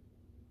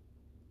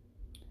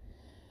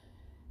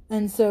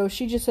 And so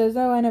she just says,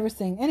 "Oh, I never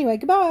sing. Anyway,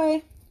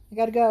 goodbye. I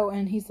gotta go."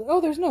 And he's like, "Oh,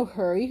 there's no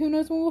hurry. Who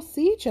knows when we'll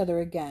see each other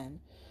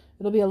again?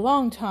 It'll be a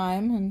long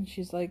time." And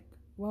she's like,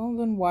 "Well,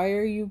 then why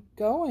are you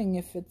going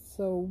if it's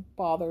so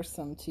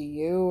bothersome to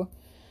you?"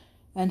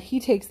 And he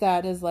takes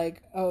that as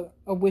like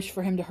a wish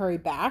for him to hurry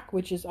back,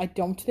 which is, I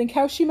don't think,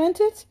 how she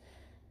meant it.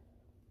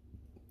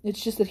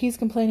 It's just that he's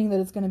complaining that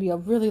it's going to be a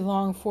really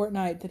long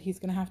fortnight that he's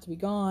going to have to be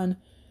gone.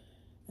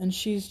 And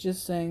she's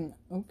just saying,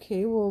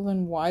 "Okay, well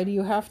then why do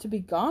you have to be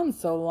gone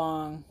so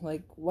long?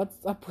 Like,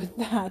 what's up with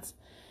that?"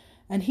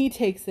 And he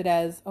takes it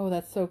as, "Oh,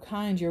 that's so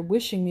kind. You're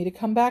wishing me to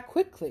come back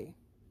quickly."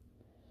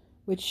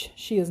 Which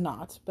she is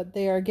not. But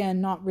they are,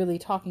 again, not really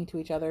talking to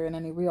each other in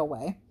any real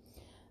way.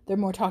 They're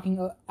more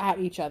talking at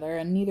each other,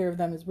 and neither of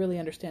them is really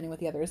understanding what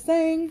the other is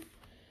saying,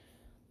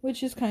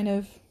 which is kind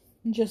of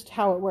just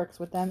how it works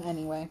with them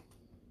anyway.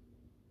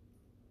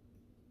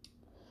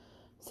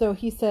 So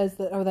he says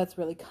that, "Oh, that's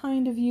really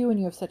kind of you, and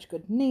you have such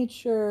good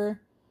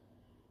nature,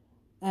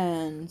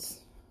 and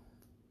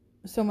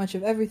so much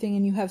of everything,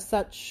 and you have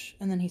such,"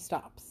 and then he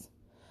stops.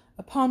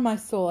 "Upon my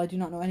soul, I do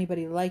not know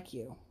anybody like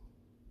you."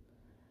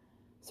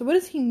 So what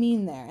does he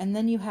mean there? "And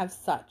then you have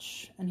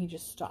such," and he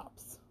just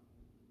stops.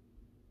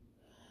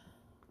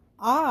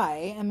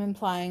 I am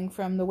implying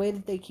from the way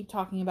that they keep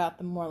talking about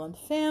the Moreland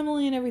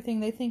family and everything,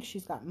 they think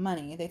she's got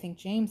money. They think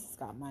James has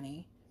got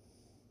money.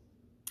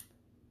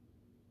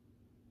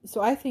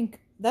 So I think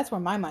that's where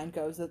my mind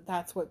goes, that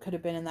that's what could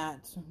have been in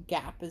that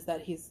gap, is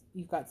that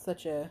you've got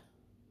such a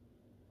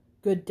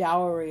good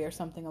dowry or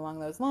something along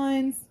those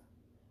lines,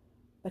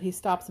 but he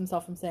stops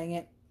himself from saying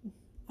it.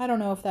 I don't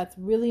know if that's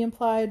really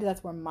implied.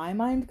 That's where my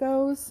mind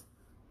goes,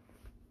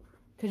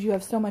 because you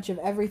have so much of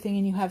everything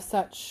and you have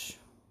such...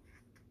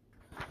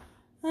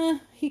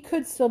 he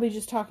could still be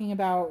just talking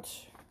about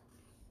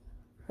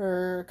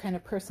her kind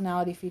of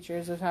personality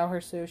features of how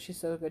she's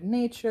so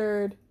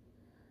good-natured.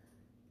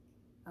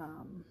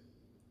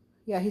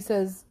 Yeah, he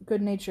says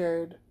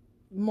good-natured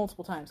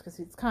multiple times because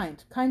he's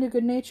kind of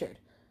good-natured.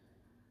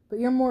 But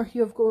you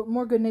have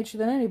more good nature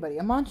than anybody,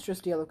 a monstrous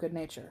deal of good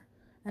nature.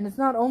 And it's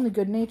not only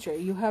good nature,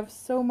 you have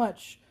so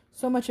much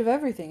of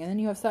everything, and then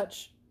you have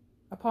such,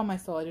 upon my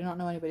soul, I do not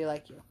know anybody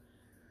like you.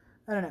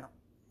 I don't know.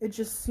 It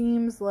just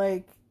seems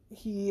like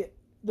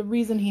the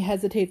reason he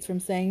hesitates from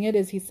saying it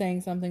is he's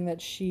saying something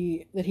that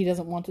he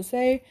doesn't want to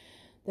say,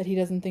 that he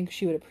doesn't think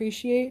she would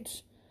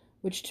appreciate,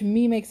 which to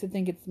me makes it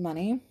think it's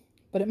money,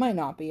 but it might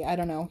not be. I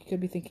don't know. He could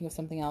be thinking of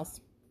something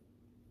else.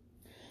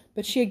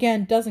 But she,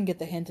 again, doesn't get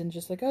the hint and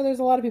just like, oh, there's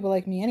a lot of people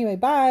like me. Anyway,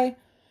 bye.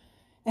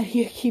 And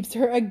he keeps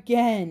her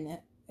again.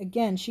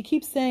 She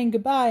keeps saying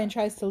goodbye and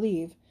tries to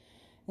leave.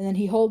 And then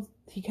he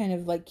kind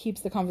of like keeps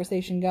the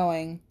conversation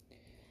going.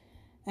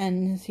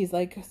 And he's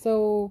like,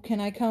 so can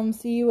I come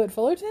see you at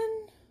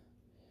Fullerton?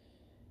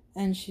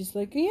 And she's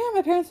like, yeah,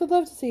 my parents would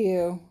love to see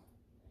you.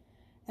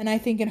 And I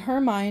think in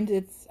her mind,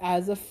 it's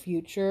as a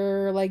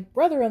future, like,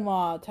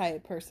 brother-in-law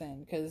type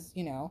person. Because,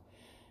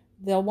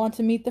 they'll want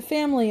to meet the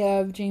family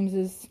of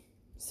James's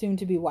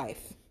soon-to-be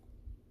wife.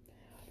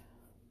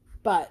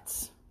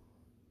 But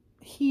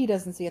he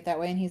doesn't see it that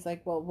way. And he's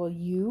like, well, will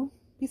you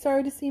be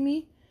sorry to see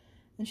me?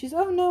 And she's,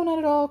 oh, no, not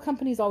at all.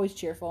 Company's always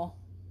cheerful.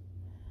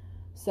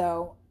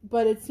 So,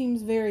 but it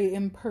seems very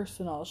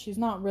impersonal. She's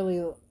not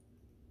really...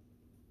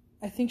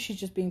 I think she's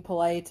just being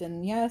polite.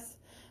 And yes,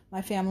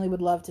 my family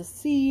would love to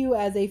see you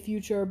as a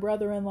future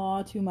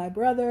brother-in-law to my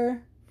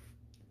brother.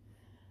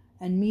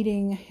 And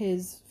meeting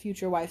his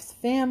future wife's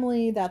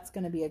family, that's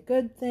going to be a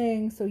good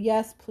thing. So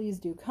yes, please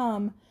do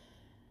come.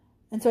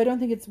 And so I don't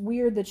think it's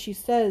weird that she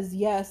says,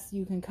 yes,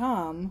 you can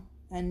come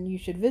and you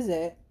should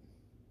visit.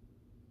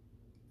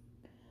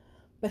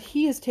 But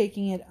he is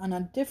taking it on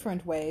a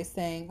different way,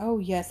 saying, oh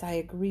yes, I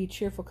agree,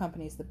 cheerful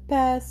company is the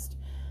best.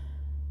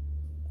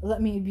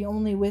 Let me be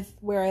only with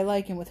where I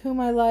like and with whom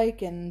I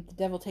like, and the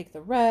devil take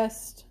the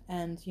rest.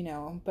 And,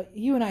 but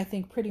you and I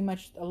think pretty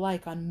much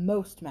alike on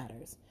most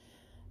matters.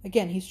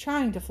 Again, he's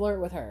trying to flirt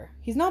with her.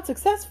 He's not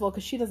successful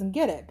because she doesn't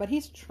get it, but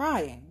he's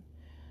trying.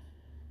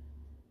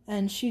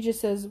 And she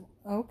just says,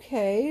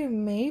 okay,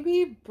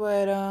 maybe,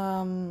 but,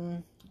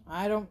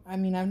 I've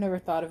never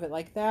thought of it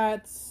like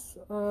that.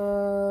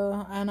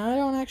 And I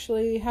don't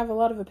actually have a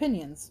lot of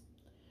opinions.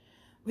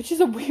 Which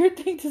is a weird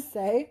thing to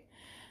say,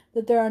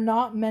 that there are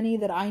not many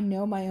that I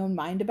know my own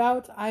mind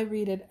about. I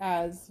read it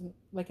as,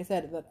 like I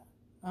said, that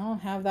I don't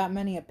have that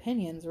many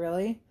opinions,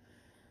 really.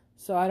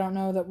 So I don't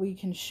know that we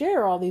can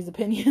share all these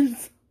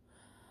opinions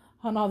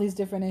on all these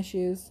different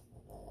issues,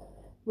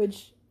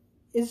 which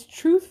is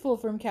truthful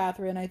from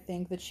Catherine, I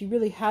think, that she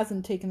really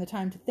hasn't taken the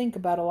time to think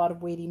about a lot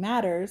of weighty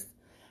matters,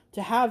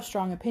 to have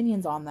strong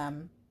opinions on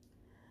them.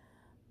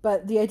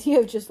 But the idea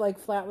of just like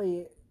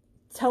flatly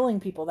telling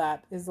people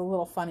that is a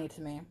little funny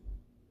to me.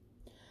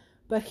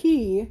 But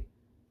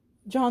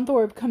John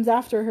Thorpe, comes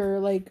after her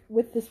like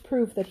with this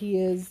proof that he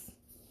is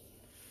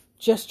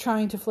just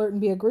trying to flirt and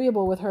be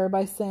agreeable with her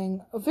by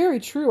saying, oh, very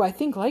true, I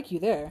think like you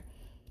there.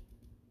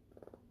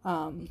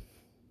 Or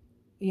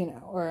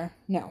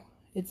no,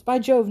 it's by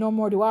Jove, no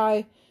more do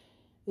I.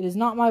 It is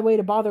not my way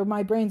to bother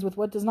my brains with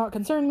what does not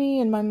concern me,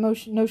 and my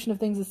notion of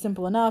things is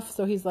simple enough.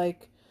 So he's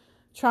like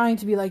trying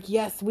to be like,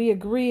 yes, we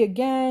agree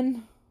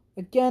again.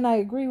 Again, I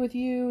agree with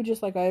you,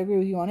 just like I agree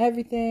with you on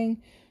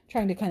everything.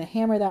 Trying to kind of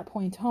hammer that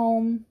point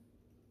home.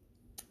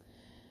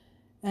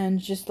 And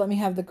just let me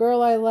have the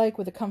girl I like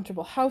with a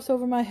comfortable house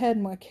over my head,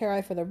 and what care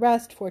I for the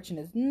rest? Fortune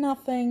is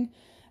nothing.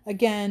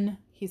 Again,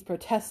 he's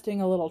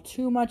protesting a little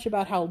too much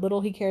about how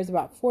little he cares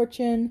about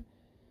fortune.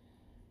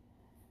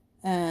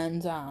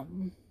 And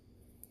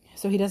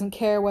so he doesn't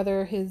care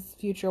whether his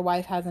future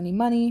wife has any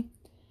money.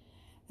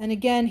 And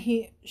again,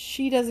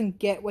 she doesn't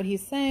get what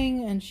he's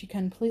saying, and she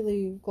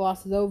completely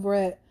glosses over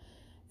it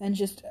and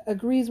just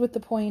agrees with the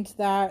point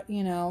that,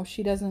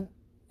 she doesn't...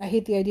 I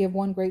hate the idea of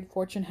one great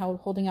fortune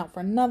holding out for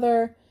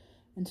another,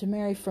 and to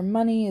marry for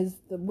money is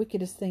the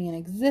wickedest thing in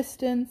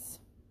existence.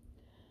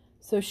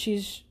 So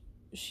she's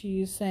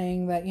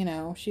saying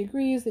that, she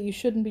agrees that you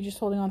shouldn't be just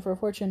holding on for a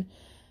fortune.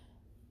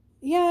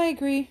 Yeah, I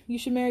agree. You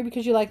should marry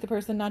because you like the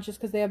person, not just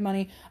because they have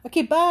money.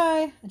 Okay,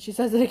 bye. And she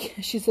says it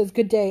again. She says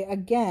good day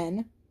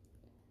again.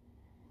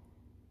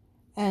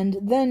 And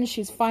then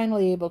she's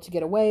finally able to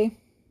get away.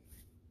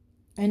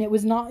 And it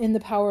was not in the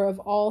power of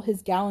all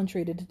his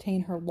gallantry to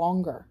detain her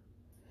longer.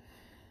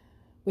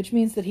 Which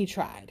means that he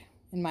tried.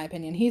 in my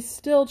opinion. He's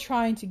still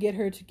trying to get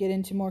her to get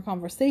into more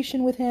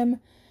conversation with him,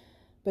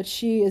 but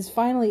she is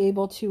finally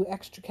able to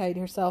extricate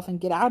herself and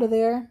get out of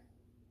there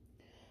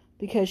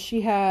because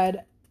she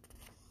had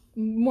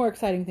more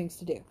exciting things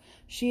to do.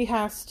 She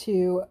has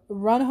to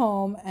run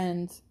home,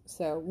 and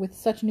so with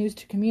such news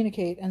to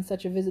communicate and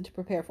such a visit to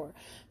prepare for.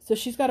 So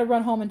she's got to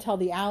run home and tell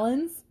the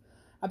Allens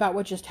about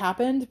what just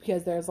happened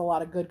because there's a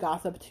lot of good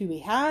gossip to be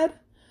had.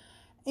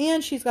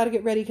 And she's got to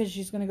get ready because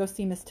she's going to go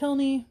see Miss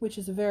Tilney, which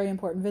is a very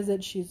important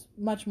visit. She's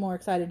much more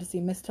excited to see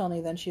Miss Tilney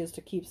than she is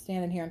to keep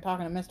standing here and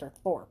talking to Mr.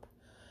 Thorpe.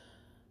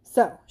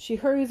 So she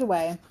hurries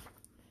away,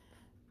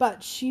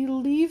 but she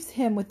leaves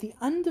him with the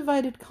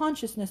undivided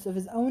consciousness of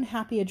his own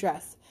happy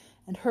address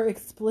and her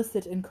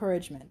explicit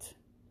encouragement.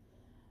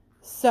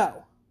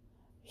 So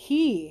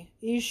he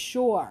is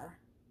sure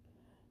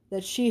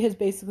that she has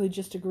basically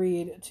just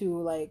agreed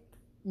to,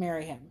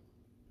 marry him.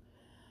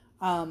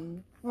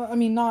 Well, I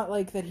mean, not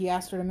like that he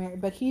asked her to marry,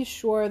 but he's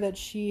sure that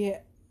she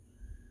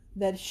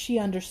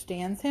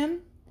understands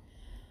him,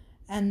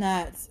 and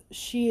that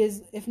she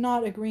is, if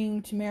not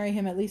agreeing to marry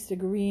him, at least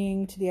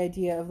agreeing to the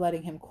idea of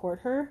letting him court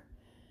her,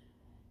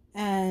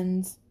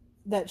 and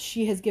that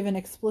she has given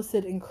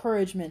explicit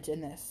encouragement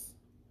in this.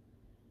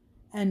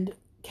 And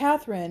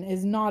Catherine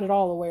is not at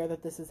all aware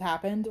that this has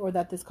happened, or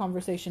that this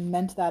conversation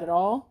meant that at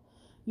all.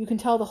 You can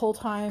tell the whole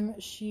time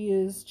she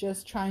is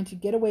just trying to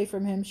get away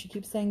from him. She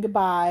keeps saying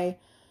goodbye.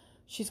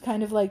 She's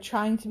kind of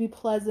trying to be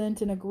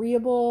pleasant and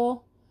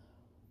agreeable.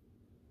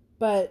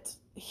 But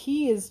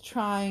he is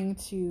trying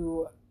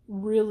to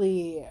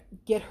really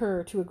get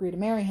her to agree to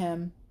marry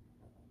him.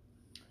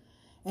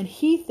 And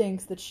he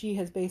thinks that she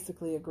has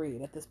basically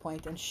agreed at this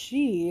point. And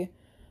she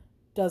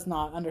does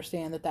not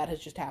understand that has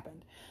just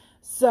happened.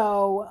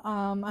 So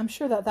I'm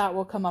sure that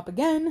will come up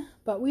again.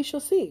 But we shall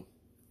see.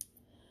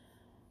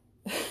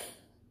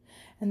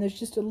 And there's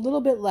just a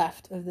little bit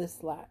left of this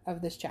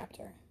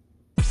chapter.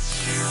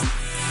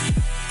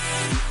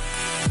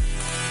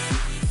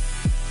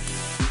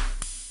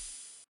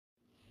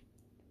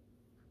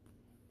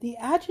 The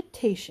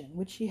agitation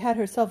which she had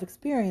herself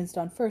experienced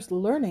on first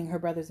learning her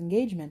brother's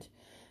engagement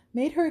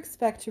made her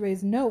expect to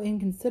raise no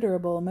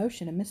inconsiderable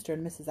emotion in Mr.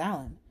 and Mrs.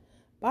 Allen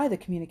by the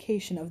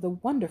communication of the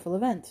wonderful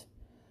event.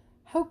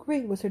 How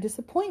great was her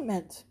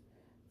disappointment!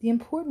 The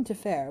important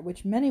affair,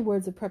 which many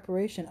words of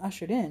preparation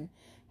ushered in,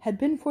 had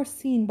been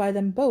foreseen by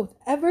them both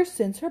ever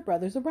since her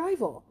brother's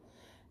arrival,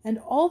 and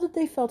all that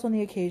they felt on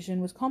the occasion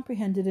was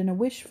comprehended in a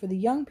wish for the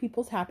young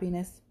people's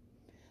happiness,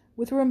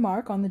 with a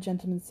remark on the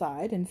gentleman's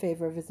side in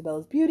favour of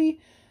Isabella's beauty,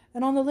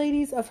 and on the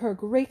lady's of her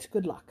great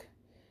good luck.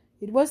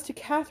 It was to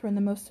Catherine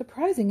the most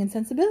surprising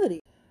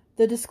insensibility.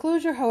 The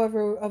disclosure,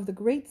 however, of the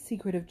great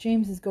secret of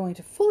James's going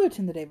to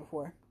Fullerton the day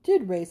before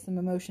did raise some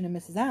emotion in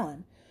Mrs.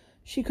 Allen.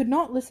 She could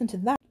not listen to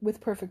that with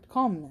perfect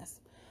calmness,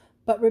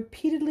 but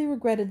repeatedly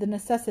regretted the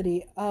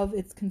necessity of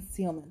its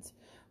concealment,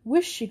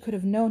 wished she could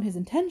have known his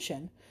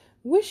intention,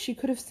 wished she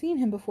could have seen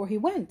him before he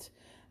went,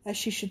 as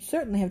she should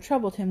certainly have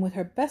troubled him with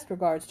her best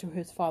regards to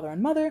his father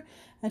and mother,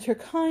 and her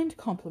kind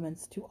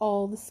compliments to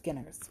all the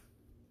Skinners.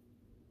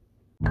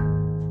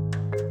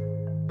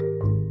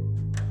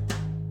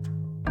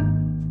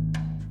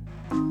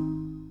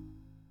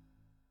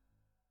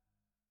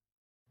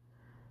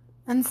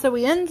 And so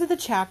we end the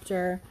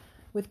chapter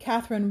with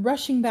Catherine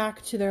rushing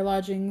back to their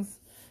lodgings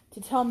to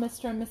tell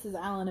Mr. and Mrs.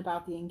 Allen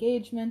about the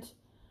engagement.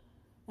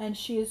 And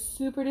she is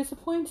super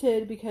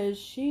disappointed because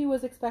she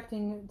was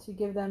expecting to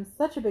give them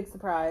such a big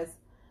surprise.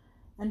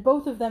 And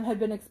both of them had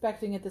been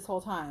expecting it this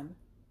whole time.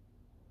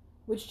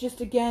 Which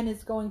just again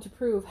is going to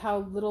prove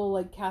how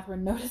little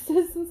Catherine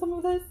notices in some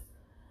of this.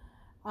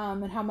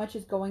 And how much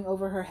is going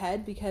over her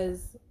head,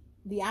 because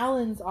the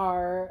Allens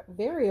are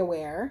very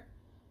aware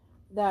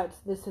that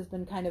this has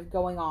been kind of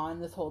going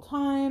on this whole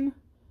time.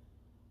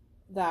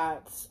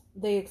 That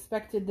they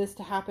expected this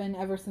to happen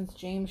ever since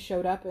James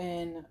showed up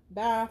in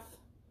Bath.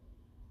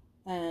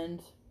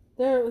 And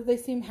they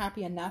seem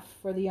happy enough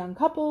for the young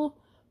couple,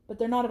 but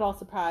they're not at all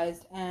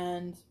surprised,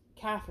 and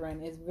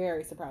Catherine is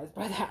very surprised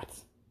by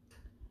that.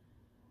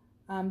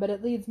 But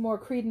it leads more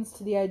credence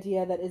to the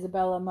idea that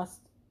Isabella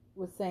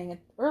was saying it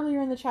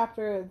earlier in the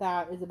chapter,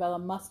 that Isabella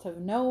must have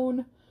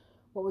known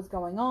what was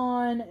going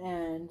on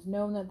and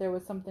known that there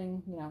was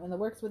something, in the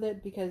works with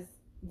it, because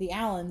the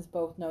Allens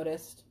both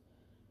noticed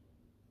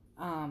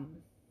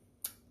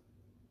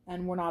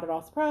and were not at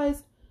all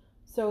surprised.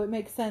 So it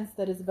makes sense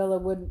that Isabella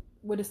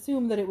would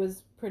assume that it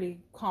was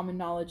pretty common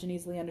knowledge and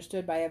easily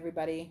understood by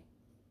everybody,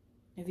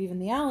 if even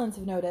the Allens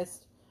have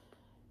noticed,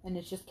 and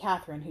it's just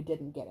Catherine who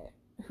didn't get it,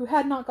 who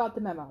had not got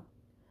the memo.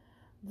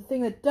 The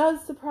thing that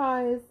does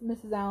surprise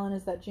Mrs. Allen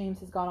is that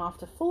James has gone off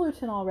to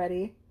Fullerton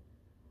already,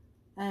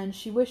 and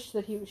she wished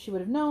that she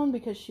would have known,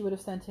 because she would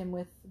have sent him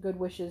with good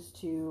wishes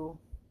to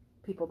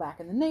people back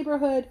in the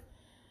neighborhood.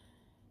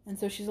 And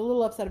so she's a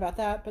little upset about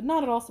that, but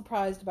not at all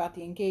surprised about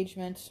the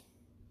engagement.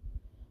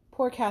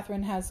 Poor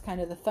Catherine has kind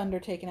of the thunder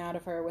taken out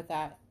of her with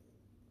that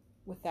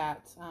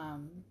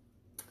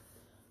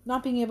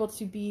not being able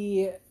to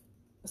be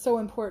so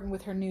important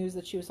with her news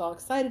that she was all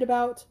excited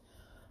about.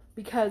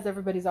 because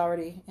everybody's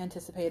already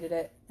anticipated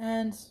it,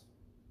 and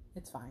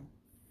it's fine.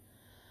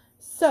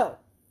 So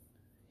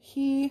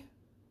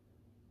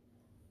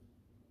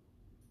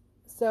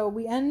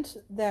we end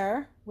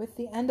there with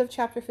the end of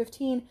chapter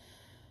 15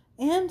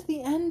 and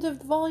the end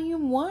of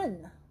volume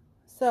 1.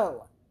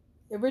 So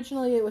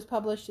originally it was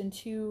published in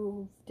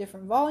 2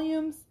 different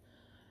volumes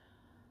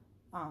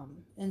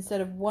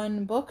instead of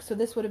 1 book. So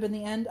this would have been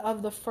the end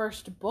of the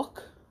first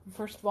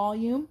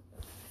volume.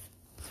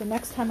 So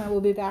next time I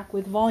will be back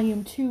with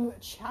volume 2,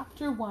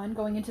 chapter 1,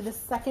 going into the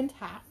second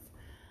half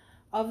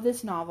of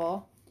this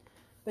novel.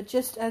 But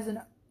just as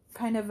an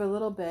kind of a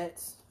little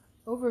bit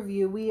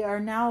overview,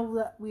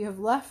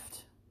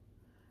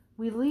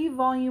 we leave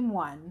volume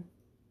 1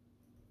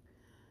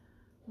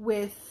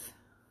 with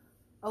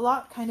a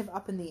lot kind of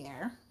up in the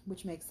air,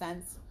 which makes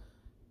sense.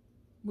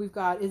 We've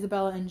got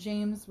Isabella and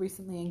James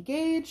recently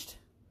engaged,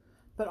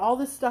 but all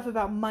this stuff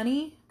about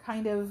money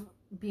kind of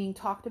being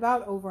talked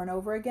about over and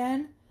over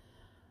again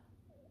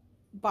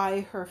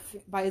by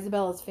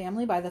Isabella's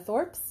family, by the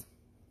Thorpes.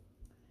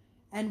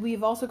 And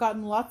we've also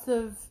gotten lots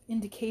of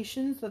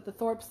indications that the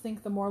Thorpes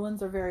think the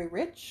Morlands are very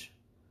rich,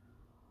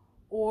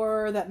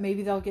 or that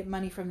maybe they'll get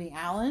money from the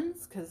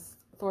Allens, because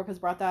Thorpe has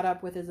brought that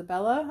up with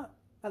Isabella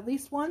at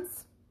least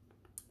once.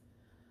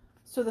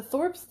 So the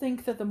Thorpes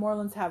think that the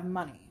Morlands have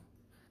money.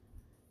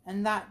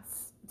 And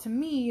that's, to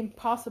me,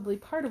 possibly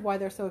part of why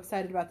they're so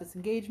excited about this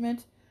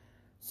engagement.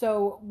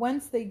 So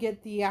once they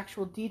get the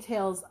actual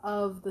details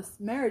of this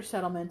marriage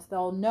settlement,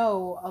 they'll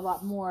know a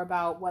lot more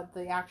about what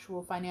the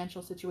actual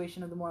financial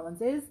situation of the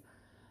Morlands is.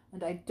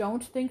 And I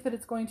don't think that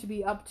it's going to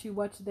be up to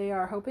what they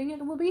are hoping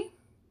it will be.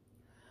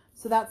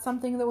 So that's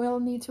something that we'll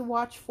need to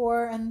watch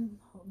for and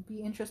be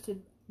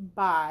interested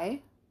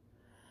by.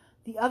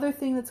 The other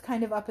thing that's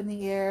kind of up in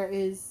the air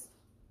is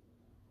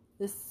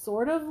this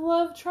sort of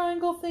love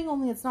triangle thing,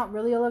 only it's not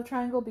really a love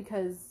triangle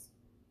because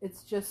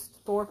it's just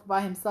Thorpe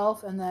by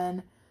himself and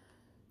then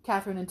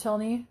Catherine and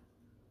Tilney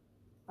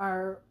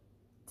are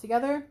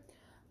together.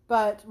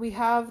 But we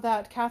have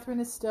that Catherine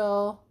is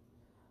still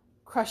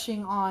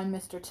crushing on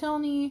Mr.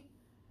 Tilney,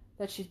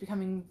 that she's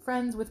becoming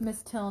friends with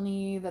Miss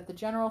Tilney, that the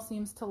general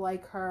seems to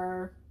like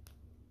her,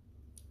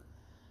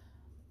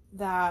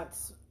 that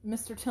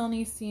Mr.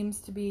 Tilney seems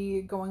to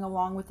be going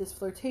along with this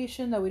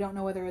flirtation, though we don't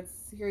know whether it's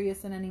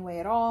serious in any way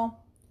at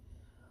all.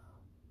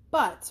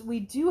 But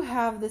we do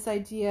have this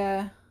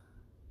idea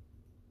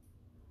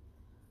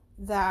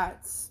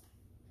that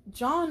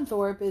John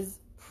Thorpe is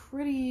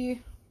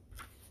pretty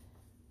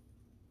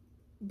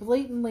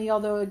blatantly,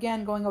 although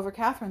again going over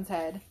Catherine's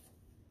head,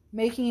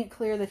 making it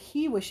clear that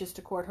he wishes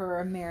to court her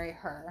or marry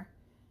her.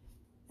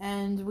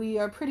 And we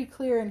are pretty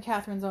clear in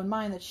Catherine's own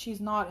mind that she's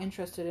not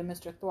interested in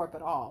Mr. Thorpe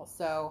at all.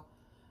 So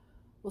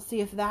we'll see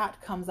if that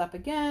comes up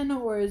again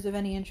or is of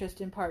any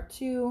interest in part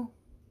 2.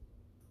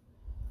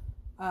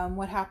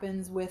 What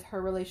happens with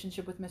her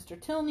relationship with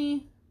Mr.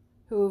 Tilney,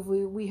 who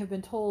we have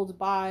been told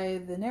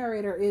by the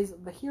narrator is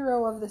the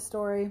hero of this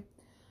story.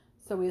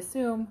 So we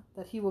assume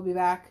that he will be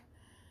back.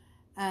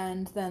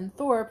 And then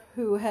Thorpe,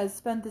 who has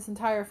spent this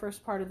entire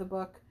first part of the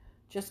book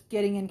just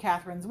getting in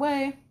Catherine's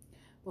way.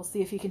 We'll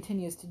see if he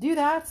continues to do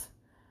that.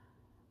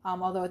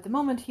 Although at the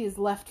moment he is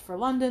left for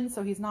London,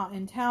 so he's not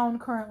in town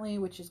currently,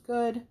 which is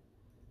good,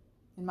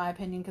 in my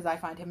opinion, because I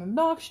find him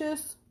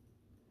obnoxious.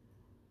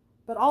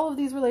 But all of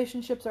these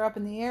relationships are up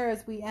in the air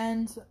as we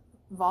end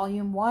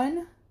volume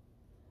 1,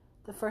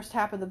 the first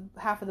half of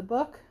the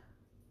book,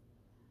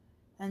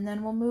 and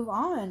then we'll move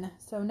on.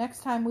 So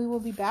next time we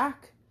will be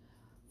back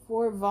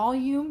for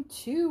volume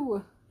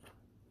 2.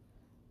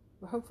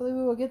 Hopefully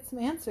we will get some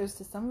answers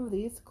to some of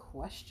these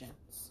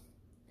questions.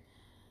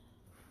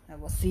 I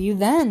will see you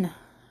then.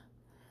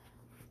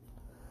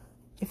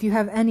 If you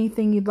have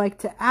anything you'd like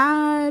to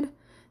add,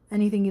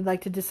 anything you'd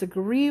like to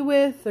disagree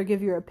with or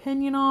give your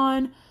opinion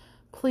on,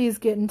 please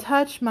get in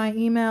touch. My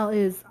email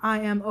is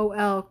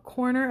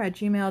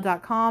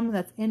imolcorner@gmail.com.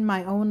 That's in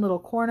my own little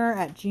corner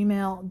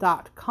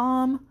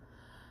 @gmail.com.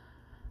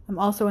 I'm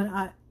also in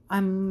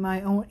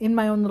my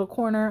own little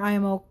corner.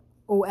 IMOL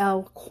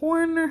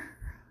corner.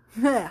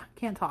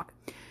 Can't talk.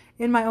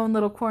 In my own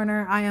little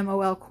corner,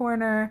 IMOL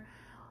corner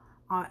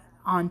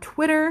on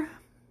Twitter.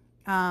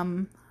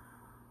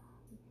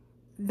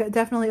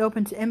 Definitely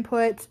open to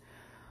input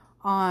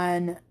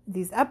on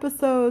these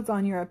episodes,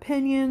 on your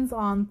opinions,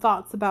 on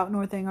thoughts about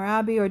Northanger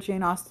Abbey or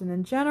Jane Austen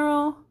in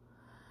general.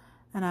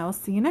 And I will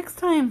see you next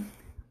time.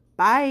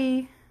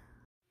 Bye.